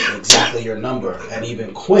 exactly your number. And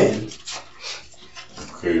even Quinn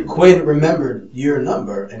remembered your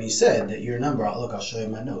number, and he said that your number, look, I'll show you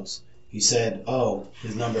my notes. He said, oh,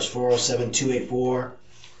 his number's 407-284,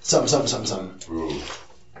 something. Bro,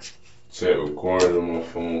 check recorded on my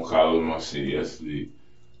phone, calling my shit yesterday.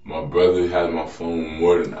 My brother has my phone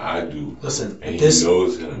more than I do. Listen, and he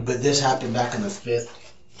knows him. But this happened back in the 5th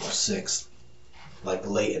or 6th. Like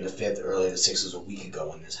late in the 5th, early in the 6th was a week ago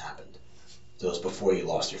when this happened. So it was before you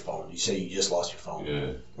lost your phone. You said you just lost your phone.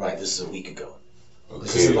 Yeah. Right, this is a week ago. Okay,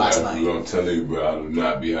 this is last night. I'm telling you, bro, I do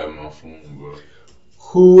not be having my phone, bro.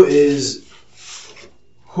 Who is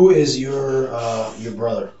your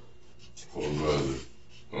brother? Poor brother.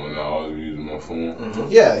 I'm not always using my phone. Mm-hmm.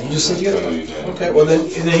 Yeah, you just said you had one. Okay, well then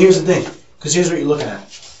here's the thing. Because here's what you're looking at.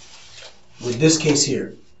 With this case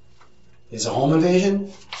here, it's a home invasion,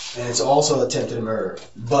 and it's also attempted murder.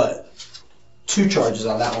 But 2 charges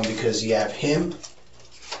on that one because you have him.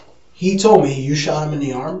 He told me you shot him in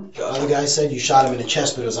the arm. The other guy said you shot him in the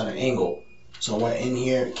chest, but it was on an angle. So it went in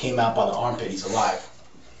here, it came out by the armpit. He's alive.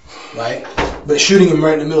 Right? But shooting him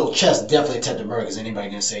right in the middle of the chest, definitely attempted murder, because anybody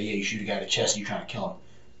going to say, yeah, you shoot a guy in the chest, you're trying to kill him.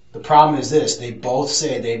 The problem is this. They both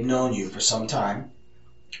say they've known you for some time,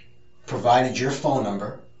 provided your phone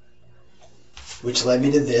number, which led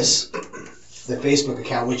me to this, the Facebook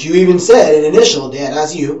account, which you even said in initial, Dad,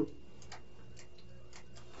 that's you.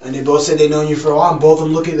 And they both said they've known you for a while, and both of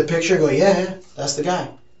them look at the picture and go, yeah, that's the guy.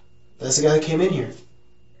 That's the guy that came in here.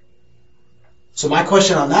 So my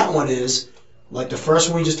question on that one is, like the first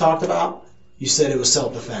one we just talked about, you said it was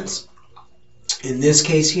self-defense. In this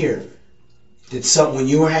case here, when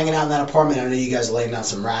you were hanging out in that apartment, I know you guys are laying down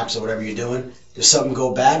some raps or whatever you're doing, did something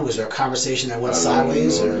go bad? Was there a conversation that went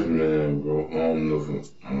sideways? I don't know this man, bro. I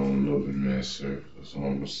don't know this man, sir. That's all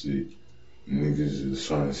I'm going to see. Niggas just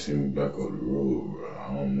trying to see me back on the road, bro.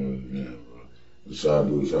 I don't know this man, bro. What y'all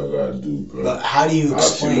do, what y'all got to do, bro. But how do you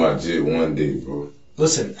explain? I'll see my jit one day, bro.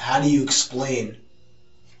 Listen, how do you explain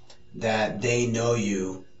that they know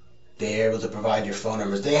you, they're able to provide your phone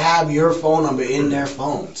numbers? They have your phone number in their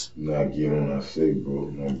phones. Not getting on I say, bro.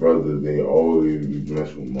 My brother, they always be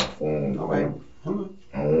messing with my phone. All right.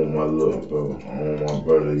 I don't want my look, bro. I don't want my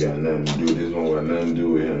brother got nothing to do with this. Don't got nothing to do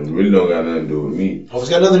with him. It really don't got nothing to do with me. Oh, it's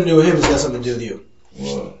got nothing to do with him. It's got something to do with you.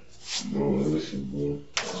 What? Bro, listen, bro.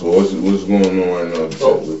 So what's going on right now,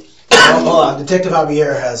 detective? Hold on. Detective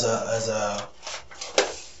Javier has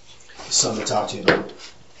something to talk to you about.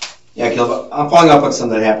 Yeah, Caleb, I'm following up on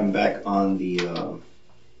something that happened back on the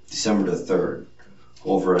December the 3rd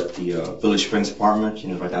over at the Village Springs apartment,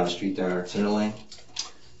 right down the street there, Center Lane.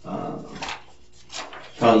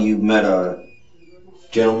 Apparently you met a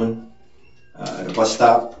gentleman at a bus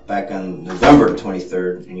stop back on November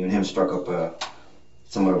 23rd, and you and him struck up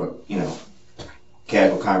somewhat of a,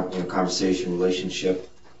 casual conversation, relationship,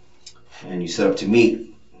 and you set up to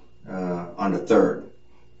meet on the 3rd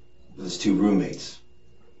with his 2 roommates.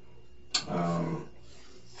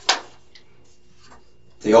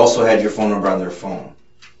 They also had your phone number on their phone.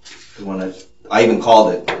 The one that I even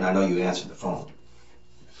called it, and I know you answered the phone.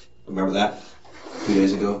 Remember that? 2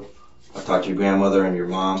 days ago, I talked to your grandmother and your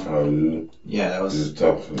mom. Oh, yeah. Yeah, that was. Just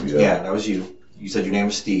talk to me. Yeah, that was you. You said your name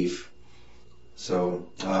was Steve. So,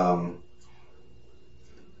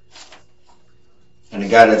 and the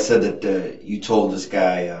guy that said that you told this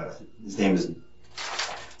guy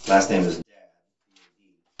last name is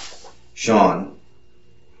Sean.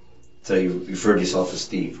 So you referred to yourself as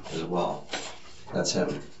Steve as well. That's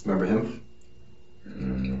him. Remember him?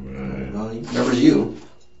 Well, he remembers you.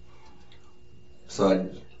 So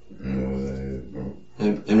him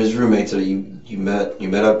and his roommate said you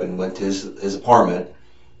met up and went to his apartment.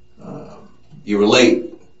 You were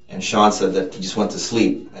late, and Sean said that he just went to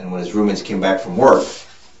sleep. And when his roommates came back from work,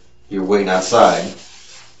 you were waiting outside,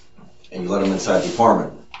 and you let him inside the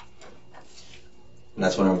apartment. And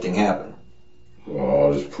that's when everything happened. Well,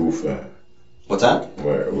 all this proof at? What's that?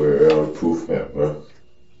 Where all the proof at, bro?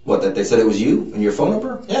 What, that they said it was you and your phone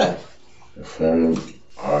number? Yeah. The phone number?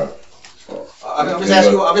 Alright. I'm just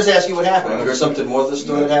asking you what happened. I mean, there's something more to the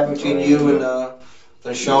story that happened between you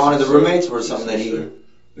and Sean and the roommates, or something that he...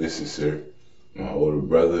 Listen, sir. My older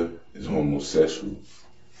brother is homosexual.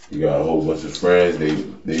 He got a whole bunch of friends.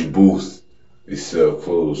 They boost. They sell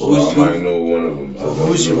clothes, so Who's- I might know one of them.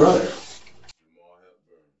 Who's your brother?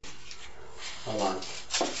 Hold on.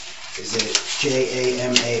 Is it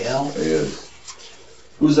Jamal? Yes.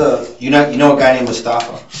 Who's you know a guy named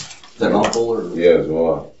Mustafa? Is that an uncle or Yes,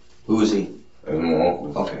 why? who is he? That's my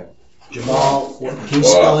uncle. Okay. Jamal, can you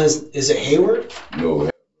spell his, is it Heyward? No.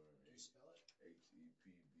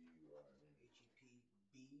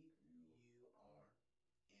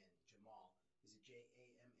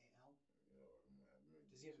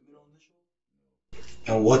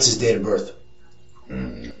 And what's his date of birth?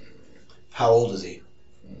 Mm. How old is he?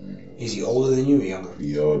 Is he older than you or younger?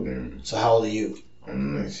 He older. So how old are you?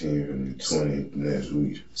 I'm 19, gonna be 20 next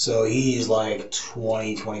week. So he's like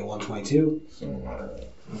 20, 21, 22. Something like that.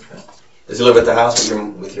 Okay. Does he live at the house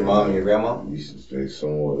with your mom and your grandma? We used to stay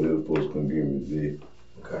somewhere. They were supposed to come give me the day.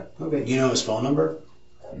 Okay. Okay. Do you know his phone number?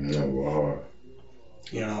 Not by heart.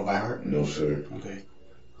 You don't know it by heart? No, sir. Okay.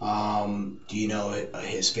 Do you know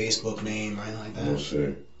his Facebook name or anything like that? No,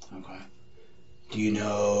 sir. Okay. Do you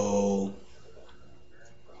know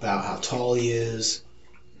about how tall he is?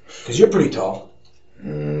 Because you're pretty tall.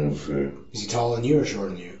 No, sir. Is he taller than you or shorter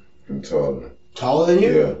than you? I'm taller. Taller than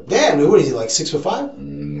you? Yeah. Damn, dude, what is he, like 6'5"?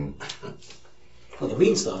 Mm. Like a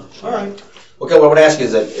beanstalk. All right. Okay, what I would ask you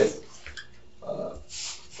is that if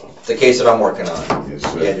the case that I'm working on, Yes, you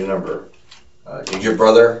had sir. your number. Did your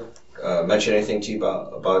brother mention anything to you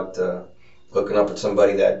about hooking up with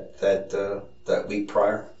somebody that week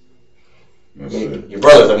prior? No, sir. Your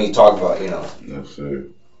brothers, I mean, you talk about, you know. No, sir.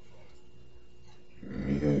 I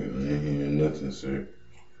ain't hearing nothing, sir.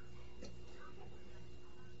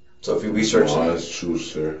 So if you research No, that's true,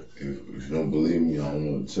 sir. If you don't believe me, I don't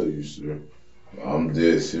know what to tell you, sir. I'm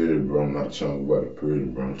dead serious, bro. I'm not trying to go out of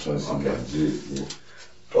prison, bro. I'm trying to see my jig, bro.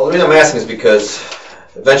 well, the reason I'm asking is because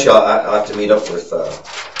eventually I'll have to meet up with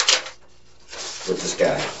this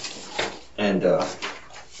guy and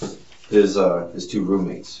his two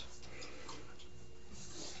roommates.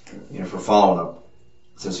 You know, for following up,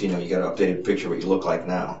 since you know you got an updated picture of what you look like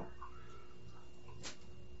now.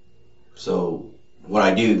 So what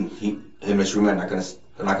I do, him and his roommate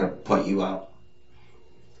they're not gonna point you out.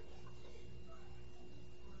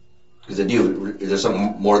 Because they do. Is there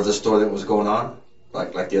something more to the story that was going on,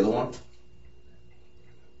 like the other one?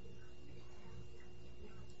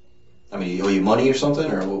 I mean, he owe you money or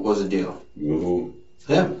something, or what was the deal? Who?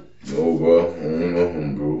 Him. No, bro. I don't know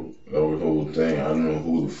him, bro. That was the whole thing. I don't know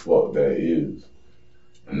who the fuck that is.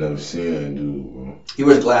 I never seen that dude, bro. He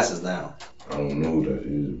wears glasses now. I don't know who that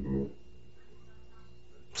is, bro.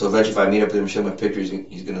 So eventually, if I meet up with him, show him pictures,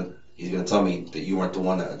 he's gonna tell me that you weren't the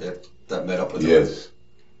one that met up with him. Yes.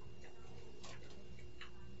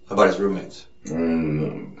 How about his roommates? I don't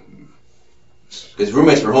know. Because his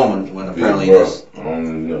roommates were home when apparently Bro, this. I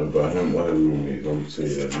don't know about him or his roommates. I'm gonna tell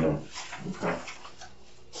you that now. Okay.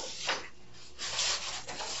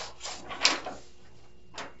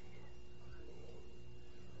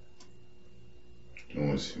 I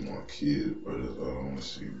want to see my kids, bro. That's all I want to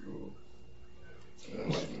see, bro.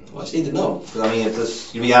 Well, I just need to know. Because I mean, if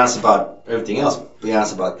this, you be honest about everything else, be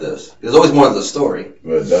honest about this. There's always more to the story.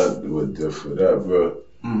 But that was for that, bro.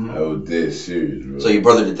 Mm-hmm. I was dead serious, bro. So your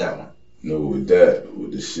brother did that one. No, with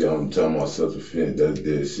the shit I'm telling myself to finish, that's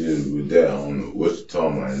dead serious. With that, I don't know what you're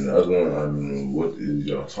talking about. And the other one, I don't know what is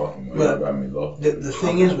y'all talking about. Y'all got me lost. The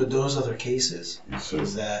thing is with those other cases Yes, sir.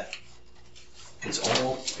 is that it's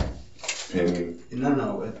all Penny.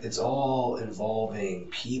 no, it's all involving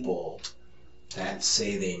people that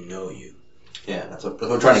say they know you. Yeah, that's what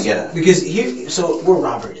we're trying to get at. Because so we're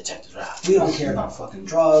robbery detectives, right? We don't care about fucking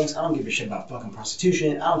drugs. I don't give a shit about fucking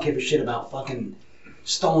prostitution. I don't give a shit about fucking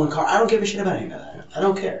stolen car. I don't give a shit about any of that. I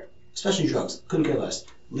don't care. Especially drugs. Couldn't care less.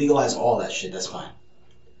 Legalize all that shit. That's fine.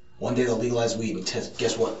 One day they'll legalize weed, and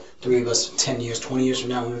guess what? 3 of us, 10 years, 20 years from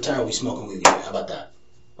now, when we retire, we'll be smoking weed again. How about that?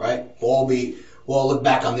 Right? We'll all look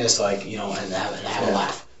back on this like, you know, and have a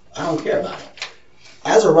laugh. I don't care about it.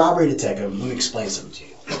 As a robbery detective, let me explain something to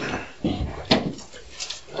you.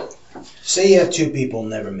 Say you have 2 people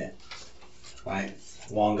never met, right?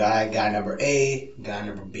 One guy number A, guy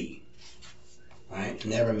number B, right?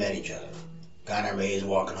 Never met each other. Guy number A is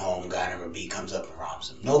walking home, guy number B comes up and robs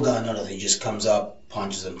him. No gun, no nothing, he just comes up,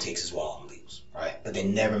 punches him, takes his wallet and leaves, right? But they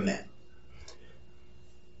never met.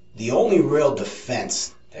 The only real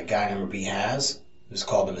defense that guy number B has is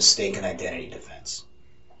called the mistaken identity defense.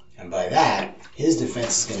 And by that, his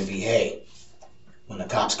defense is going to be, hey, when the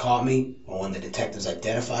cops caught me, or when the detectives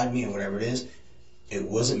identified me, or whatever it is, it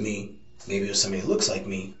wasn't me. Maybe it was somebody who looks like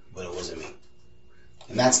me, but it wasn't me.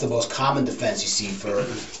 And that's the most common defense you see for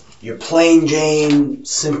your plain Jane,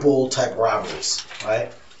 simple type robberies,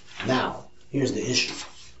 right? Now, here's the issue.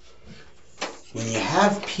 when you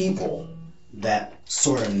have people that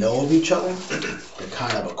sort of know of each other, they're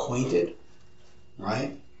kind of acquainted,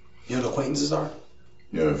 right? You know what acquaintances are?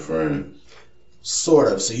 Yeah, friends.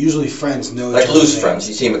 Sort of. So usually friends know Like each other. loose friends.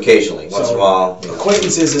 You see them occasionally, once in a while. You know.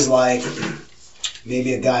 Acquaintances is like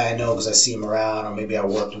maybe a guy I know because I see him around, or maybe I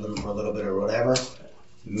worked with him for a little bit or whatever.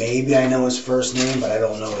 Maybe I know his first name, but I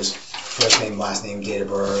don't know his first name, last name, date of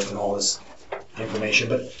birth, and all this information.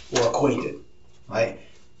 But we're acquainted, right?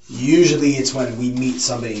 Usually it's when we meet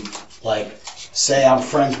somebody, like, say I'm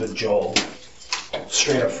friends with Joel,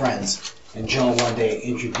 straight up friends, and Joel one day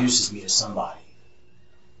introduces me to somebody.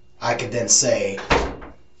 I could then say,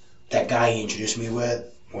 that guy he introduced me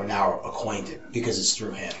with, we're now acquainted, because it's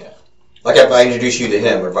through him. Yeah. Like if I introduce you to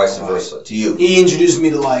him, or vice versa, to you. He introduced me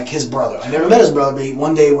to, like, his brother. I never met his brother, but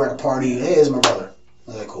one day we're at a party, hey, this is my brother.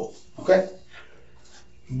 I was like, cool. Okay?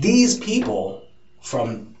 These people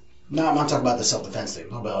from, no, I'm not talking about the self-defense thing, I'm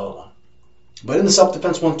talking about the other one. But in the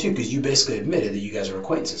self-defense one too, because you basically admitted that you guys are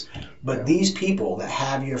acquaintances. But these people that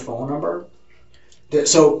have your phone number,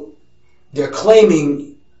 they're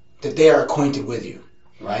claiming that they are acquainted with you,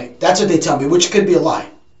 right? That's what they tell me, which could be a lie.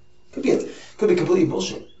 Could be completely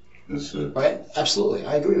bullshit. That's it. Right? Absolutely.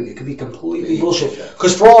 I agree with you. It could be completely bullshit.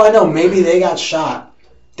 Because for all I know, maybe they got shot.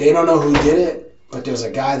 They don't know who did it, but there's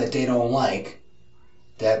a guy that they don't like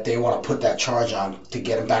that they want to put that charge on to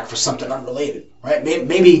get him back for something unrelated, right?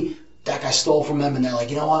 Maybe that guy stole from them and they're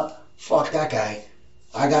like, you know what? Fuck that guy.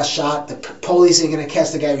 I got shot. The police ain't going to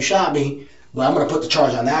catch the guy who shot me, but I'm going to put the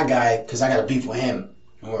charge on that guy because I got a beef with him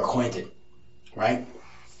and we're acquainted, right?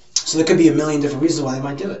 So there could be a million different reasons why they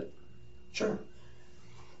might do it. Sure.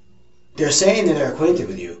 They're saying that they're acquainted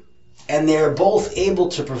with you, and they're both able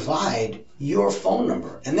to provide your phone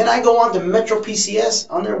number. And then I go on to Metro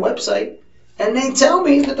PCS on their website, and they tell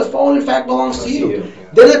me that the phone, in fact, belongs to you. Yeah.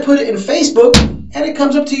 Then I put it in Facebook, and it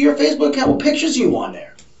comes up to your Facebook account with pictures of you on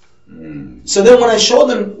there. So then when I show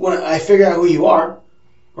them, when I figure out who you are,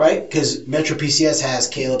 right? Because Metro PCS has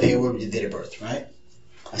Caleb Heyward with your date of birth, right?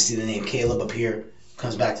 I see the name Caleb up here,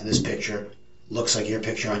 comes back to this picture, looks like your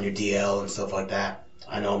picture on your DL and stuff like that.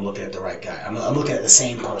 I know I'm looking at the right guy. I'm looking at the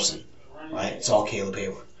same person, right? It's all Caleb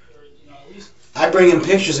Heyward. I bring in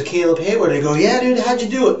pictures of Caleb Heyward. They go, yeah, dude, how'd you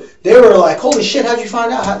do it? They were like, holy shit, how'd you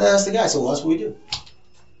find out? That's the guy. So, well, that's what we do.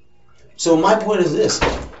 So my point is this.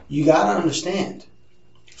 You got to understand,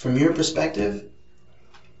 from your perspective,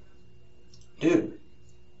 dude,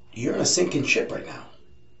 you're in a sinking ship right now.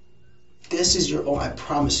 This is your own, I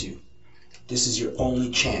promise you, this is your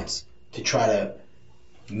only chance to try to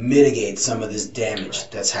mitigate some of this damage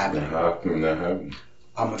that's happening. How can that happen?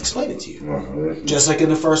 I'm going to explain it to you. Just like in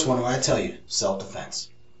the first one where I tell you, self-defense.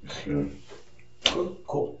 Sure.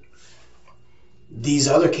 Cool. These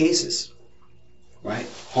other cases, right?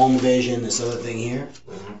 Home invasion, this other thing here.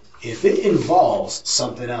 If it involves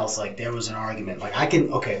something else, like there was an argument, like I'm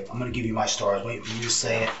going to give you my story. I was waiting for you to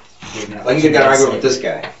say it. Like you got to argue with this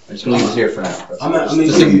guy. I'm just going to leave it here for now. I'm going to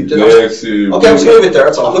give you. Okay, I'm just going to leave it there.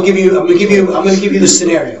 That's all. I'm going to give you the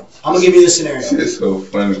scenario. I'm going to give you the scenario. It's so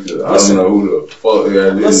funny because I don't know who the fuck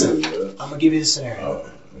that is. Listen, I'm going to give you the scenario.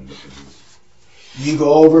 You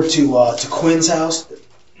go over to Quinn's house.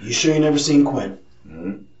 You sure you never seen Quinn?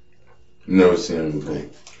 Mm-hmm. Never seen him before. Okay.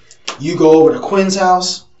 You go over to Quinn's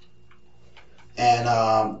house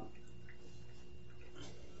and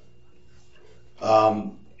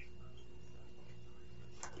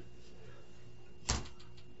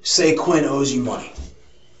say Quinn owes you money,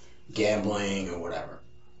 gambling or whatever,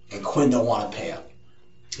 and Quinn don't want to pay up.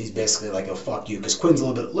 He's basically like, "Oh, fuck you," because Quinn's a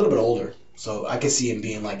little bit older, so I could see him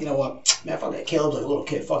being like, "You know what, man, fuck that. Caleb's like a little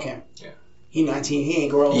kid. Fuck him. Yeah. He's 19. He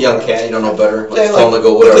ain't growing. Young cat. You don't know better. Okay, tell him to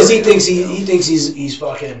go whatever. Because he thinks he's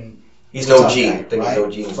fucking. He's no G. Guy, right?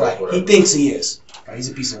 No G. Right. He thinks he is. Right? He's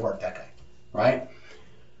a piece of work. That guy. Right.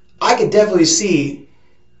 I could definitely see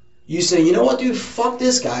you saying, you know what, dude, fuck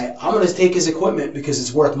this guy. I'm going to take his equipment because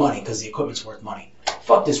it's worth money, because the equipment's worth money.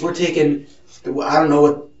 Fuck this. We're taking, I don't know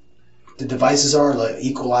what the devices are, like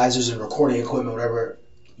equalizers and recording equipment, whatever.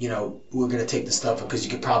 You know, we're going to take the stuff because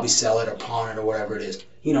you could probably sell it or pawn it or whatever it is.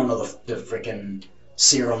 You don't know the freaking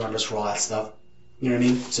serial numbers for all that stuff. You know what I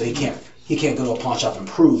mean? So he can't go to a pawn shop and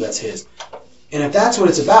prove that's his. And if that's what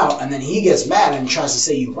it's about, and then he gets mad and tries to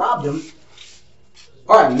say you robbed him,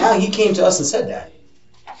 all right, now he came to us and said that.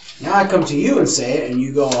 Now I come to you and say it, and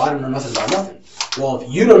you go, I don't know nothing about nothing. Well, if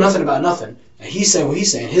you know nothing about nothing, and he's saying what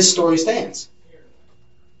he's saying, his story stands.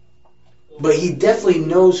 But he definitely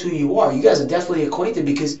knows who you are. You guys are definitely acquainted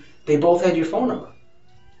because they both had your phone number.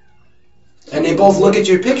 And they both look at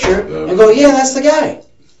your picture and go, yeah, that's the guy.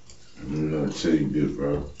 I'm not tell you this,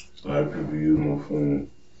 bro. A lot of people use my phone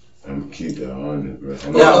I'm gonna keep that honest,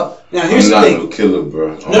 bro. Now here's the I'm thing. not no killer,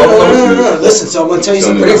 bro. No. Listen, so I'm gonna tell you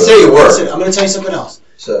something. We didn't say you were. Listen, I'm gonna tell you something else.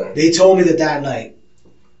 So They told me that night.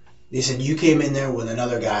 They said you came in there with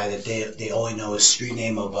another guy that they only know his street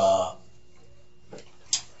name of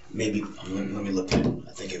maybe let me look at it.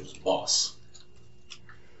 I think it was Boss.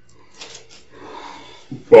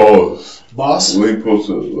 Boss. We supposed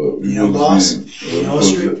to. You know Boss. You know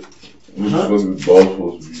street. What's Boss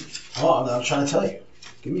supposed to be? Oh, I'm trying to tell you.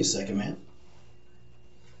 Give me a second, man.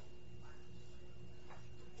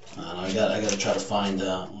 I gotta try to find.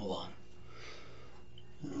 Hold on.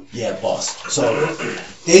 Yeah, Boss. So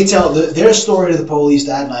they tell their story to the police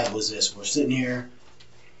that night was this: we're sitting here.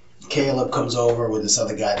 Caleb comes over with this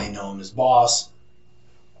other guy. They know him as Boss,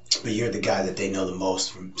 but you're the guy that they know the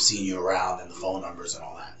most from seeing you around and the phone numbers and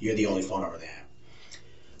all that. You're the only phone number they have.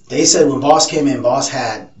 They said when Boss came in, Boss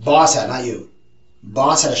had not you.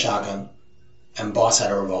 Boss had a shotgun, and Boss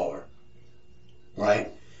had a revolver.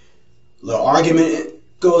 Right? Little argument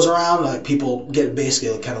goes around, like people get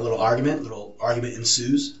basically kind of little argument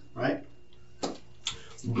ensues, right?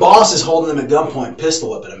 Boss is holding them at gunpoint,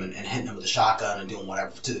 pistol whipping them and hitting them with a shotgun and doing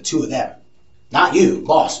whatever to the two of them. Not you,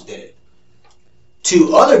 Boss did it.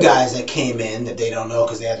 Two other guys that came in that they don't know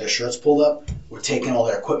because they had their shirts pulled up were taking all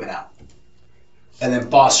their equipment out. And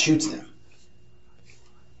then Boss shoots them.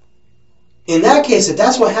 In that case, if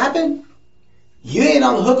that's what happened, you ain't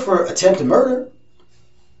on the hook for attempted murder.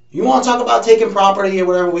 You want to talk about taking property or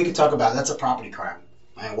whatever, we can talk about it. That's a property crime.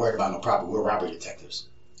 I ain't worried about no property. We're robbery detectives.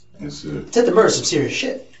 Yes, sir. Attempted murder is some serious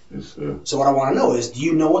shit. Yes, sir. So what I want to know is, do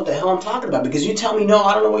you know what the hell I'm talking about? Because you tell me, no,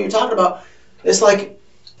 I don't know what you're talking about. It's like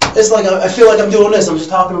I feel like I'm doing this. I'm just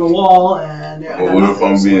talking to the wall, and Well, what if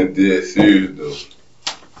I'm being dead serious though?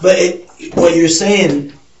 But what you're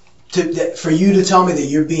saying for you to tell me that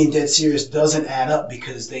you're being dead serious doesn't add up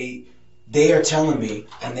because they are telling me,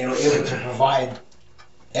 and they were able to provide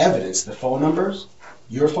evidence, the phone numbers,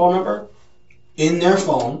 your phone number, in their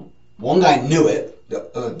phone. One guy knew it.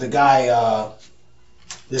 The guy,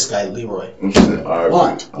 this guy, Leroy.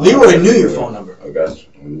 Leroy knew your phone number. I got you.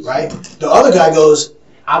 Right? The other guy goes,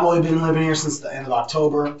 I've only been living here since the end of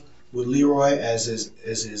October with Leroy as his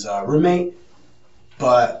roommate.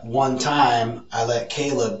 But one time, I let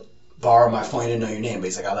Caleb borrow my phone. He didn't know your name, but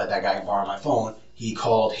he's like, I let that guy borrow my phone. He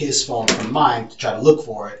called his phone from mine to try to look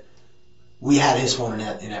for it. We had his phone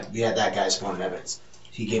we had that guy's phone in evidence.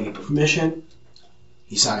 He gave me permission.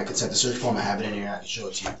 He signed a consent to search form. I have it in here. I can show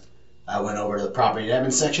it to you. I went over to the property and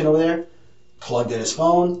evidence section over there, plugged in his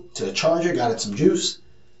phone to the charger, got it some juice,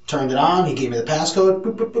 turned it on. He gave me the passcode.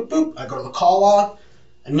 Boop, boop, boop, boop. I go to the call log,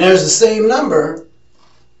 and there's the same number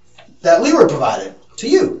that Leroy provided to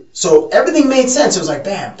you. So everything made sense. It was like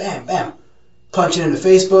bam, bam, bam. Punching into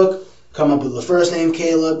Facebook, come up with the first name,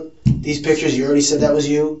 Caleb. These pictures, you already said that was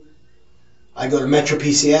you. I go to Metro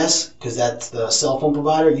PCS because that's the cell phone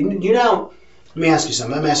provider. You know, let me ask you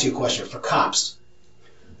something. Let me ask you a question. For cops,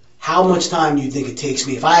 how much time do you think it takes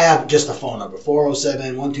me, if I have just a phone number,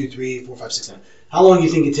 407-123-4567, how long do you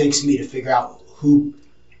think it takes me to figure out who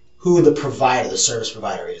the provider, the service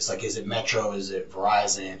provider is? Like, is it Metro? Is it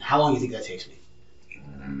Verizon? How long do you think that takes me?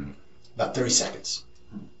 About 30 seconds.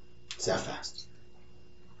 It's that fast.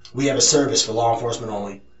 We have a service for law enforcement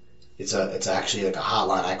only. It's actually like a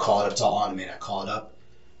hotline. I call it up. It's all automated. I call it up.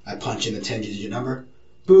 I punch in the 10-digit number.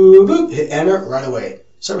 Boop, boop. Hit enter right away.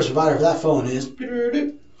 Service provider for that phone is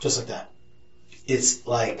just like that. It's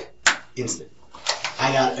like instant.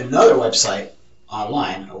 I got another website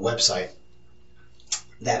online, a website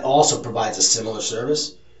that also provides a similar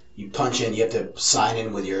service. You punch in. You have to sign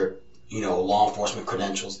in with your law enforcement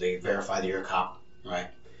credentials. They verify that you're a cop, right?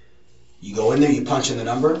 You go in there. You punch in the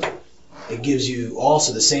number. It gives you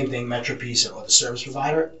also the same thing, Metro Piece or the service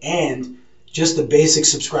provider, and just the basic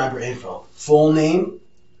subscriber info, full name,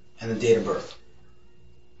 and the date of birth.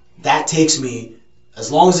 That takes me,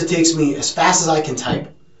 as long as it takes me, as fast as I can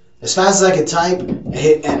type. As fast as I can type, I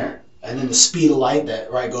hit enter. And then the speed of light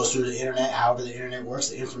that goes through the internet, however the internet works,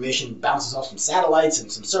 the information bounces off some satellites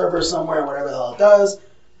and some servers somewhere, whatever the hell it does,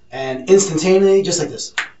 and instantaneously, just like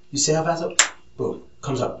this. You see how fast it? Boom.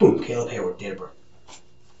 Comes up. Boom. Caleb Heyward, date of birth.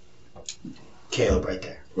 Caleb right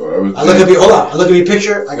there. I look at your, hold on. I look at your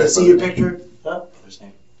picture. I can see your picture. Huh?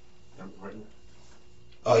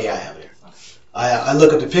 Oh yeah, I have it here. I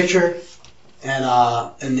look at the picture,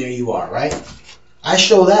 and there you are, right? I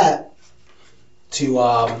show that to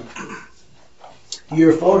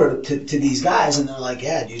your photo to these guys, and they're like,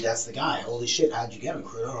 "Yeah, dude, that's the guy. Holy shit, how'd you get him,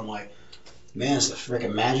 Crudo?" I'm like, "Man, it's the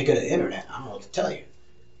freaking magic of the internet. I don't know what to tell you."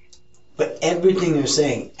 But everything they're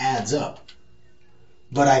saying adds up.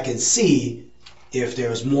 But I can see if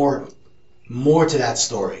there's more to that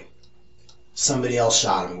story. somebody else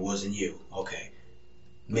shot him. It wasn't you. Okay.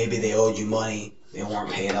 Maybe they owed you money. They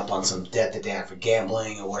weren't paying up on some debt that they had for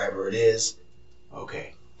gambling or whatever it is.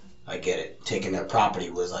 Okay. I get it. Taking their property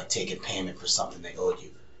was like taking payment for something they owed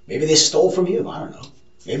you. Maybe they stole from you. I don't know.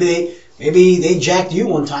 Maybe they jacked you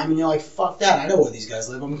one time and you're like, fuck that. I know where these guys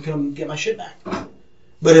live. I'm going to come get my shit back.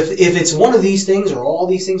 But if it's one of these things or all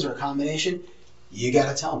these things or a combination, you got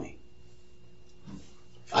to tell me.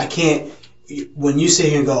 I can't. When you sit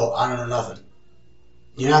here and go, I don't know nothing.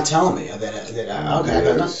 You're not telling me okay, I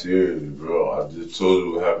got nothing. Seriously, bro. I just told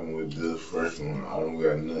you what happened with this first one. I don't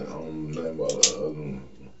got nothing. I don't know nothing about the other one.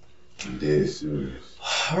 I'm dead serious.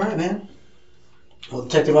 All right, man. Well,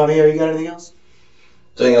 Detective Javier, you got anything else?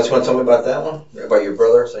 Anything else you want to tell me about that one? About your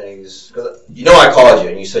brother? Cause you know I called you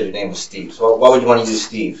and you said your name was Steve. So why would you want to use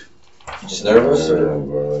Steve? You just nervous? Yeah,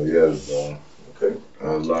 bro. Yes, bro. Okay.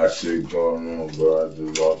 A lot of shit going on, bro. I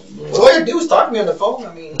just lost it, bro. Well, all you do is talk to me on the phone.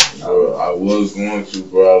 I mean, bro, I was going to,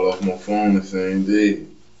 bro. I lost my phone the same day.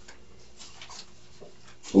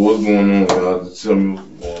 So what's going on, y'all? Just tell me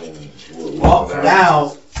what's going on. Well, for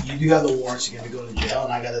now, you do got the warrants. You're going to go to jail,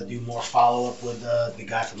 and I got to do more follow-up with the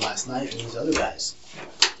guy from last night and these other guys.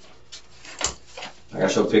 I got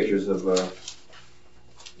to show pictures of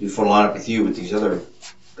you phone line up with you with these other.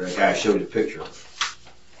 The guy I showed you the picture.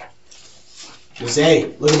 Just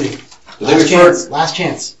hey, look at me. Last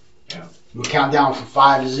chance. Yeah. We'll count down from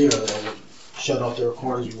 5 to 0. Then shut off the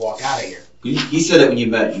recorders. You walk out of here. He said that when you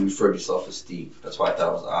met, you referred yourself as Steve. That's why I thought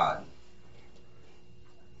it was odd.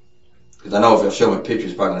 Because I know if I show him a picture,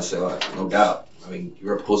 he's probably going to say, oh, no doubt. I mean,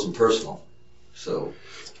 you're up close and personal. So.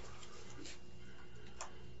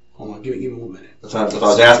 Hold on, give me 1 minute. That's what I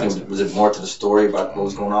was asking. Was it more to the story about what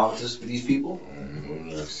was going on with these people?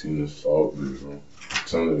 I've seen this all bro.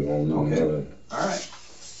 Something going on. Okay. All right.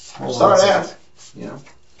 Well, sorry to ask. You know.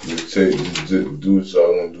 Just do what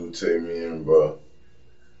y'all gonna do. Take me in, bro.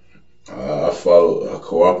 I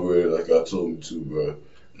cooperated like I told him to, bro.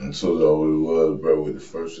 And told y'all what it was, bro, with the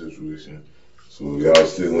first situation. So y'all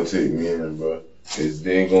still gonna take me in, bro. Is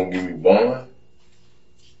they ain't gonna give me bond?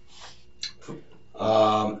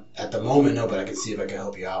 At the moment, no, but I can see if I can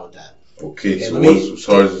help you out with that. Okay, so what's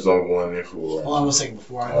charges I'm going in for? Hold on 1 second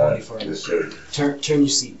before I go any further. Yes, sir. Turn your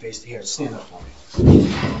seat face to here. Stand up for me.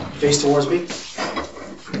 Face towards me.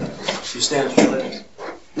 You stand up straight.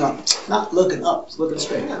 No, not looking up. It's looking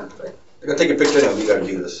straight. Yeah. I gotta take a picture of him. We gotta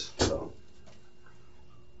do this. So.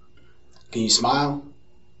 Can you smile?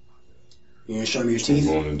 You gonna show me your teeth?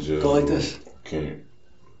 I'm going to jail. Go like this. Can't.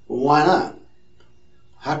 Well, why not?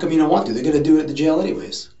 How come you don't want to? They're gonna do it at the jail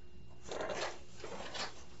anyways.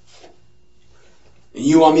 And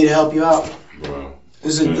you want me to help you out? Bro.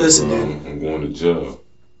 Listen, bro, dude. I'm going to jail.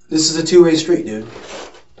 This is a two-way street, dude.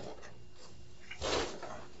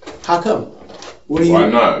 How come? What are you? Why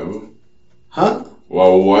not, bro? Huh?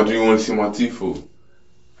 Why do you want to see my teeth for?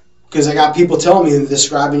 Because I got people telling me they're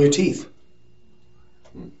describing your teeth.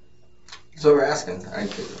 That's what we're asking. I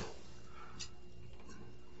ain't kidding.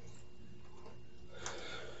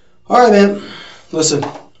 All right, man. Listen,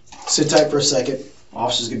 sit tight for a second.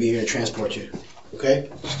 Officer's gonna be here to transport you. Okay?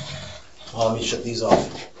 Let me shut these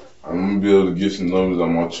off. I'm gonna be able to get some numbers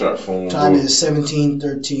on my chat phone. Time is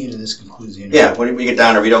 17:13, and this concludes the interview. Yeah, when we get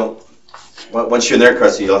down there, we don't. Once you're in their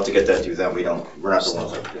custody, you'll have to get that to them. We're not the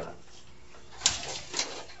ones that do that.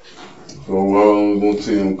 So how long gonna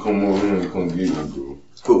take him to come over here and come get me, bro?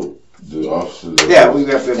 Cool. The officer. Yeah, we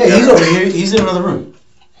have to. Hey, he's over here. He's in another room.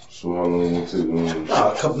 So how long gonna take him?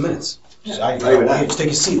 A couple minutes. Just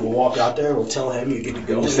take a seat. We'll walk out there. We'll tell him you're good to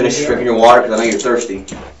go. Just finish drinking your water because I know you're thirsty.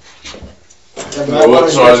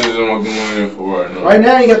 What charges am I going in for right now? Right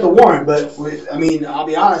now, you got the warrant, but I'll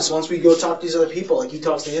be honest. Once we go talk to these other people, like he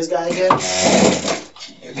talks to his guy again,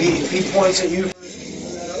 if he points at you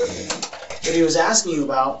that he was asking you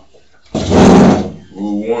about.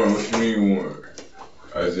 Well, warrant? What you mean warrant?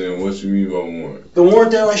 I said, what you mean by warrant? The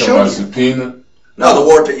warrant that I showed you. Subpoena? No, the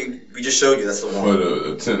warrant that we just showed you. That's the For warrant.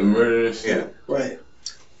 the attempted murder and shit? Yeah. Right.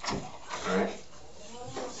 All right.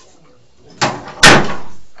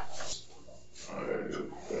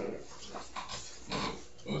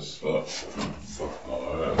 What's up? Fuck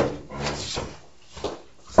all that.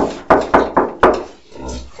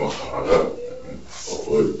 Fuck all that.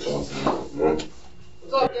 What are you talking about, bro?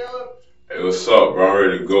 What's up, Caleb? Hey, what's up, bro? I'm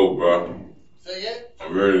ready to go, bro. Say again?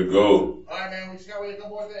 I'm ready to go. Alright, man, we just gotta wait a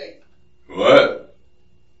couple more things. What?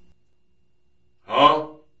 Huh?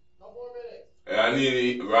 Couple more minutes. Hey, I need to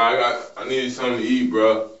eat, bro. I need something to eat,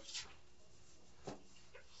 bro.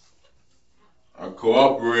 I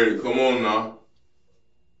cooperated. Come on now.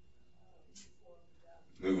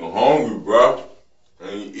 Nigga hungry, bro. I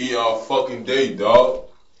ain't eat all fucking day, dog.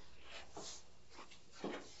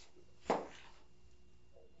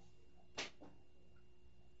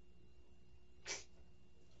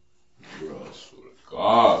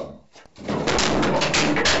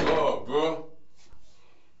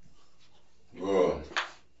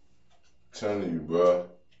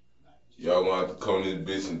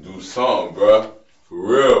 and do something, bro. For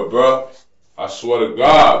real, bro. I swear to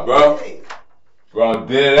God, bro. Hey, Bro, I'm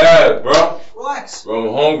dead ass, bro. relax. Bro,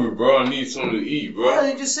 I'm hungry, bro. I need something to eat, bro. Why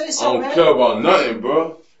didn't you just say I something, don't man? care about nothing,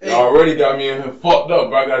 bro. Hey. Y'all already got me in here fucked up,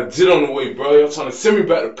 bro. I got a jit on the way, bro. Y'all trying to send me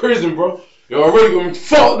back to prison, bro. Y'all already got me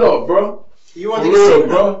fucked up, bro. You want For to take a real, seat,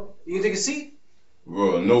 bro. You can take a seat?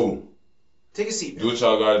 Bro, no. Take a seat, Do man. what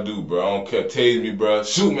y'all gotta do, bro. I don't care. Tase me, bro.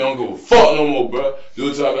 Shoot me. I don't give a fuck no more, bro. Do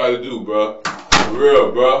what y'all gotta do, bro. For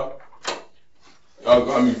real, bro. Y'all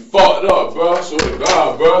got me fucked up, bro. I swear to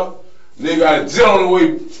God, bro. Nigga got a jit on the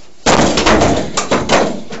way.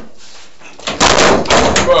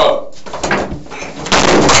 Bro.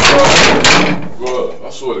 Bro, I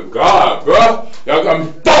swear to God, bro. Y'all got me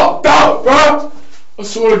fucked up, bro. I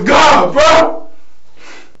swear to God, bro.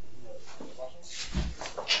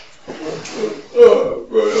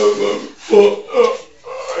 Bro, y'all got me fucked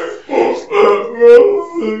up.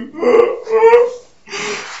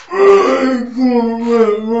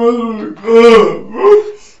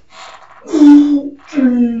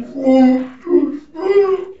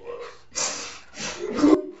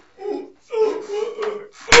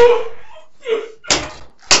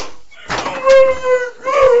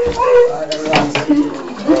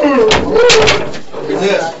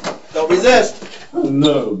 Resist. Don't resist.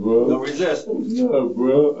 No, bro. Don't resist. Nah,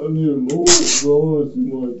 bro. I need more, bro. I want to see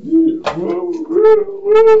my dick, bro.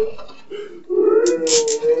 Real.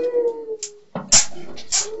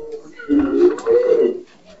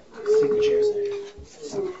 Take the chairs there.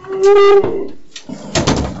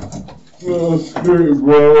 Bro, I'm straight,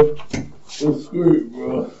 bro. I'm straight,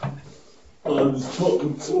 bro. I just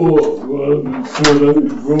fucking tore up, bro. I just feel like it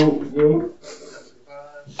broke, bro.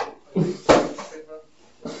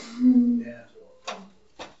 Yeah.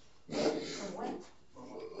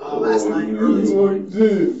 Last night, early this morning.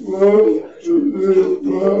 Dick, bro.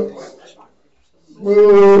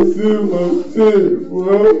 Bro, I see my dick,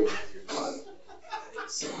 bro.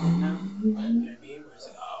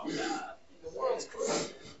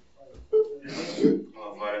 Well,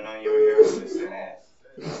 if I'd have known you were here, I would have sent ass.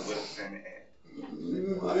 I would have sent ass.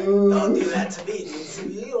 Don't do that to me, dude.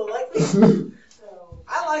 See, you don't like me.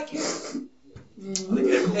 I like you.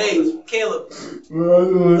 Hey, Caleb.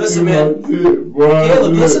 Listen, man.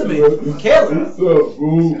 Caleb, listen to me. Caleb, What's up,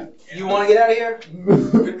 bro? you want to get out of here?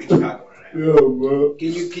 Could be Chicago tonight. Yeah, bro.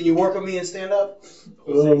 Can you work with me and stand up?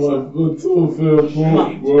 My toe fell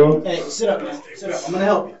broke, bro. Hey, sit up, man. Sit up. I'm gonna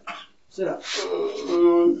help you. Sit up.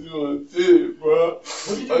 You dick, bro.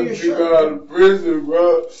 What'd you do I to your just shirt? got out of prison,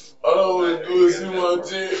 bro. All I want to do is see my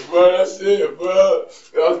dick, bro. That's it, bro.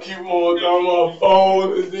 Y'all keep on down my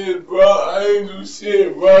phone and then, bro. I ain't do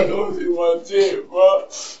shit, bro. I don't see my dick, bro.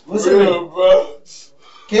 Listen to Real, me. bro.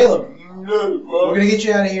 Caleb, Good, bro. we're gonna get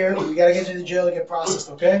you out of here. We gotta get you to jail to get processed,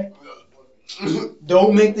 okay?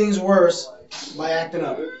 Don't make things worse by acting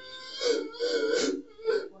up.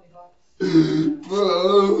 Bro, I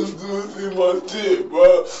don't want to see my dick,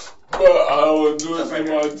 bro. Bro, I don't want to see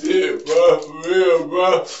my dick, bro. For real,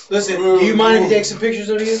 bro. Listen, do you mind if we take some pictures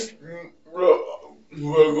of you? Bro,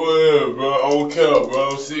 go ahead, bro. I don't care, bro.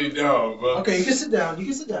 I'll sit down, bro. Okay, you can sit down. You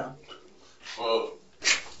can sit down. Bro.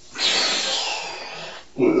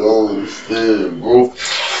 I don't understand, bro.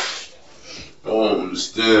 I don't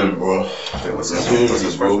understand, bro. Hey, what's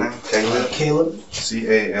his first name? Caleb? Caleb?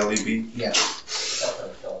 C-A-L-E-B? Yeah.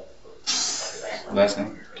 Last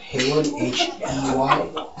name? Heyward,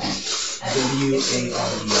 Heyward.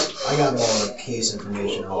 I got all the case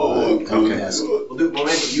information on the Okay. desk. We'll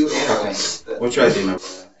make it you and Okay. What's your ID number?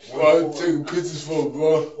 Why you taking pictures for,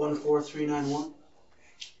 bro? 14391.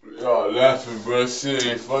 Y'all laughing, bro. Shit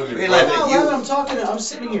ain't funny, We bro. laughing. I'm talking. I'm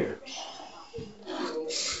sitting here.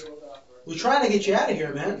 We're trying to get you out of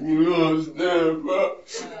here, man. You don't understand, bro.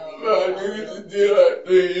 Man, niggas just did like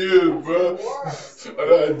 3 years, bro.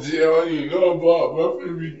 I got jail. I didn't know about, bro. I'm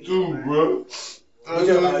finna be through, bro.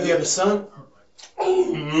 You have a son? Oh,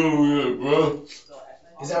 no, yeah, bro.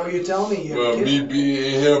 Is that what you're telling me? You have Bro, a kid? me being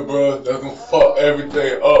in here, bro, that's gonna fuck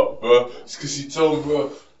everything up, bro. It's cause she told me,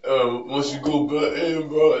 bro, once you go back in,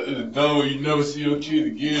 bro, it's done when you never see your kid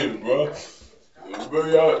again, bro. Bro,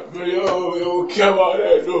 y'all don't care about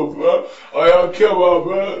that, though, bro. All y'all care about,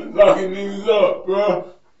 bro, locking niggas up, bro.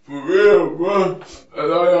 For real, bro. That's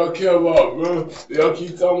all y'all care about, bro. Y'all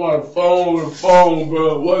keep talking about the phone,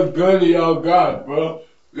 bro. What gun do y'all got, bro?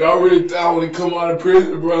 Y'all really thought when they come out of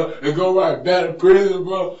prison, bro, and go right back to prison,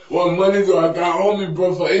 bro, what money do I got on me,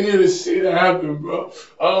 bro, for any of this shit that happened, bro?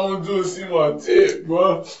 All I want to do is see my tip,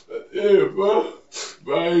 bro. Yeah, bro.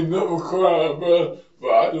 But I ain't never cried, bro. But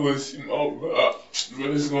I just want to see my, bro.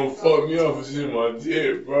 Bro, this is gonna fuck me up and shit my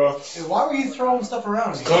dick, bro. Hey, why were you throwing stuff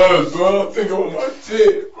around me? Cause, bro, I'm thinking about my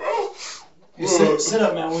dick, bro. Hey, sit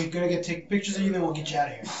up, man. We're gonna take pictures of you, then we'll get you out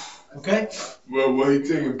of here. Okay? Bro, what he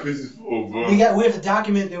taking pictures for, bro? We have to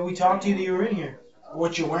document that we talked to you that you were in here.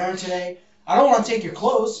 What you're wearing today. I don't want to take your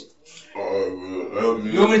clothes. Alright, bro. Help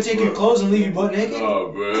me. You want me to take your clothes and leave you butt naked? Nah,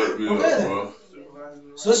 bro. Help me Okay, up, then. bro.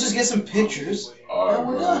 So let's just get some pictures. Alright, and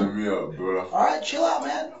we're bro. done. Help me up, bro. Alright, chill out,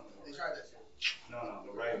 man. No,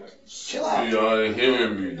 the right way. Chill out. Y'all ain't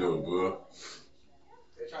hearing me, though, bro.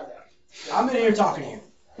 I'm in here talking to you.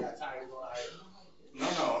 No,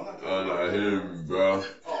 I'm not. Y'all not hearing me, bro.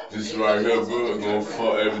 This right here, bro, gonna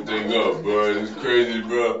fuck everything up, bro. It's crazy,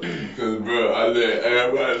 bro. Cause, bro, I let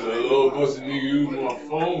everybody, a little bunch of niggas use my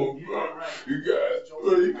phone, bro. You got my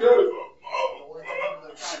phone, bro.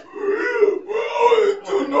 For real, bro. I don't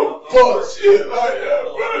do no fuck shit like that,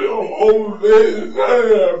 bro. Your whole business like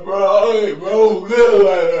that, bro. I don't live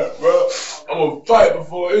like that, bro. I'ma fight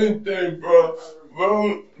before anything, bro. Bro.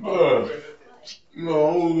 No,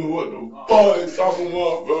 I don't know what the fuck they talking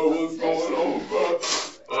about, bro. What's going on, bro?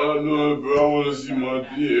 I know it, bro. I wanna see my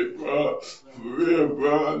dick, bro. For real,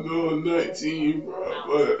 bro. I know I'm 19, bro.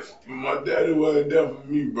 But my daddy wasn't there for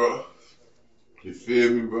me, bro. You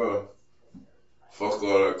feel me, bro? Fuck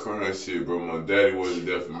all that current shit, bro. My daddy wasn't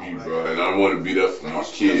there for me, bro. And I wanna be there for my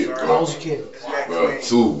kid, How bro. old's your kid? Bro,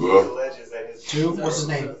 2, bro. 2? What's his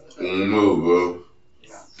name? I don't know, bro.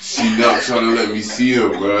 She not trying to let me see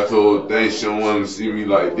him, bro. I told her she don't want to see me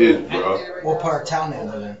like this, bro. What part of town they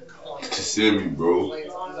live in? She sent me, bro.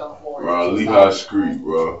 Around Lehigh Street,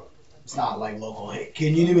 bro. It's not like local. Hey,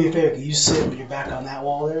 can you do me a favor? Can you sit with your back on that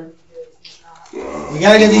wall there? We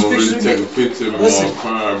gotta get these pictures. Really take a picture of me while I'm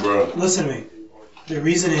crying, bro. Listen to me. The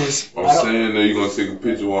reason is. I'm saying that you're gonna take a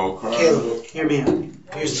picture while I'm crying. Caleb, hear me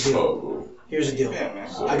out. Here's the deal. Here's the deal.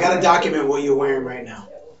 I gotta document what you're wearing right now.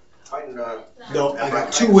 No, I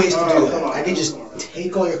got 2 ways to do that. I can just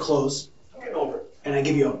take all your clothes, and I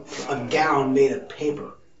give you a gown made of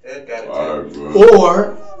paper. Alright, bro.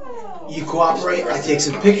 Or you cooperate. I take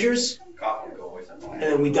some pictures, and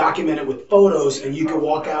then we document it with photos, and you can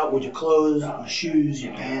walk out with your clothes, your shoes,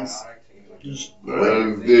 your pants.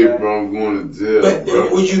 Man, dick, bro. I'm going to jail, But bro.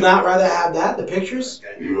 would you not rather have that, the pictures?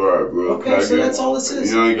 You right, bro. Okay, so that's all this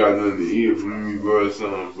is. You ain't got nothing to eat from me, bro, or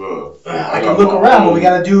something, bro. I can look around, but we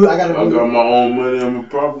gotta do. I got gotta. my own money on my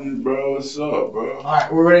property, bro. What's up, bro? All right,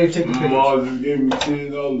 we're ready to take the My pictures. mom just gave me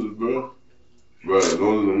 $10, bro. Bro,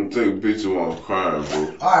 don't take a picture while I'm crying,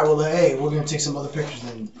 bro. All right, well, then, hey, we're gonna take some other pictures.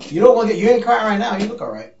 Then you don't look at. You ain't crying right now. You look all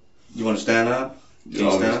right. You want to stand up? Yeah,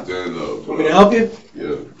 I'm gonna stand up, bro. Want me to help you?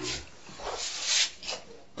 Yeah.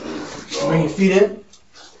 Bring your feet in.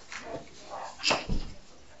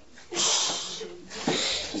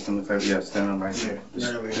 Just in the favor, yeah, stand up right here.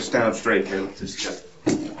 Just stand up straight, Caleb. Just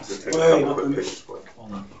take Wait, a couple quick pictures for you.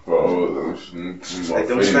 Bro, Hey,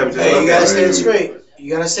 don't stand up. Hey, you gotta stand straight. You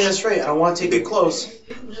gotta stand straight. I don't want to take you close.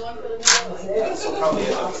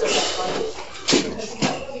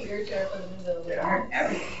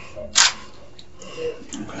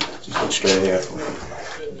 Just look straight ahead for me.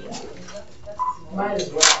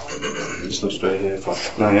 Just look straight ahead for me.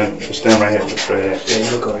 No, yeah, just stand right here. Look straight ahead. Yeah,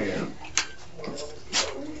 you look over here.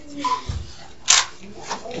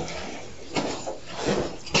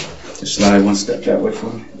 Just slide one step that way for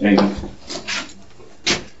me. There you go.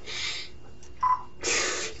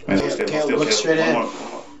 Caleb, look straight ahead. One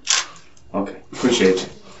more. Okay, appreciate you.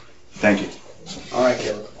 Thank you. All right,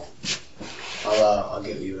 Caleb. I'll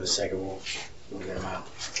give you a second. We'll get him out.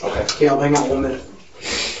 Okay. Caleb, hang on 1 minute.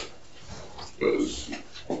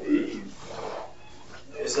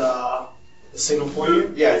 Is the signal for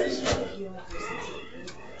you? Yeah.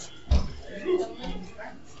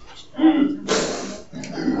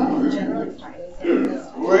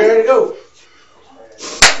 We're ready to go.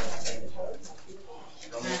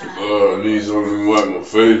 I need something to wipe my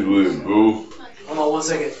face with, bro. Hold on 1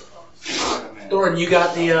 second. Thornton, you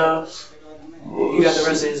got the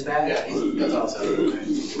rest of his bag? Yeah, that's outside.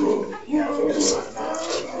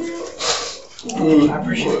 I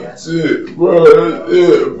appreciate it, guys. That's it, bro. That's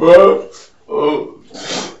it, bro.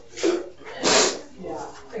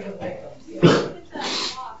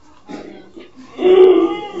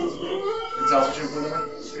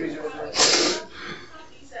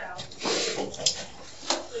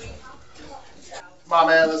 Come on,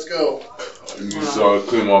 man, let's go. You need something to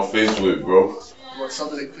clean my face with, bro. You want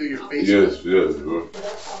something to clear your face? Yes, bro.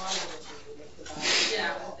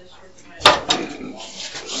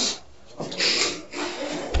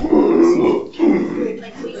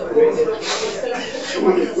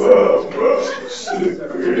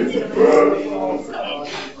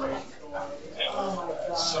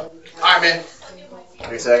 Alright, man.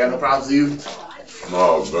 Like I said, I got no problems with you.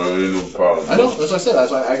 No, bro, ain't no problem. I know, that's what I said.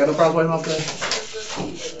 That's why I got no problems wiping off today.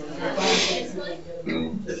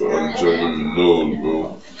 I'm checking the nose,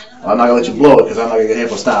 bro. I'm not gonna let you blow it because I'm not gonna get hit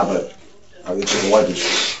for stop, but I'll get you to wipe it.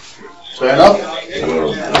 Fair enough? Yeah, bro.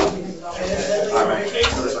 Alright,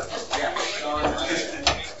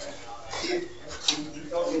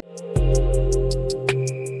 man.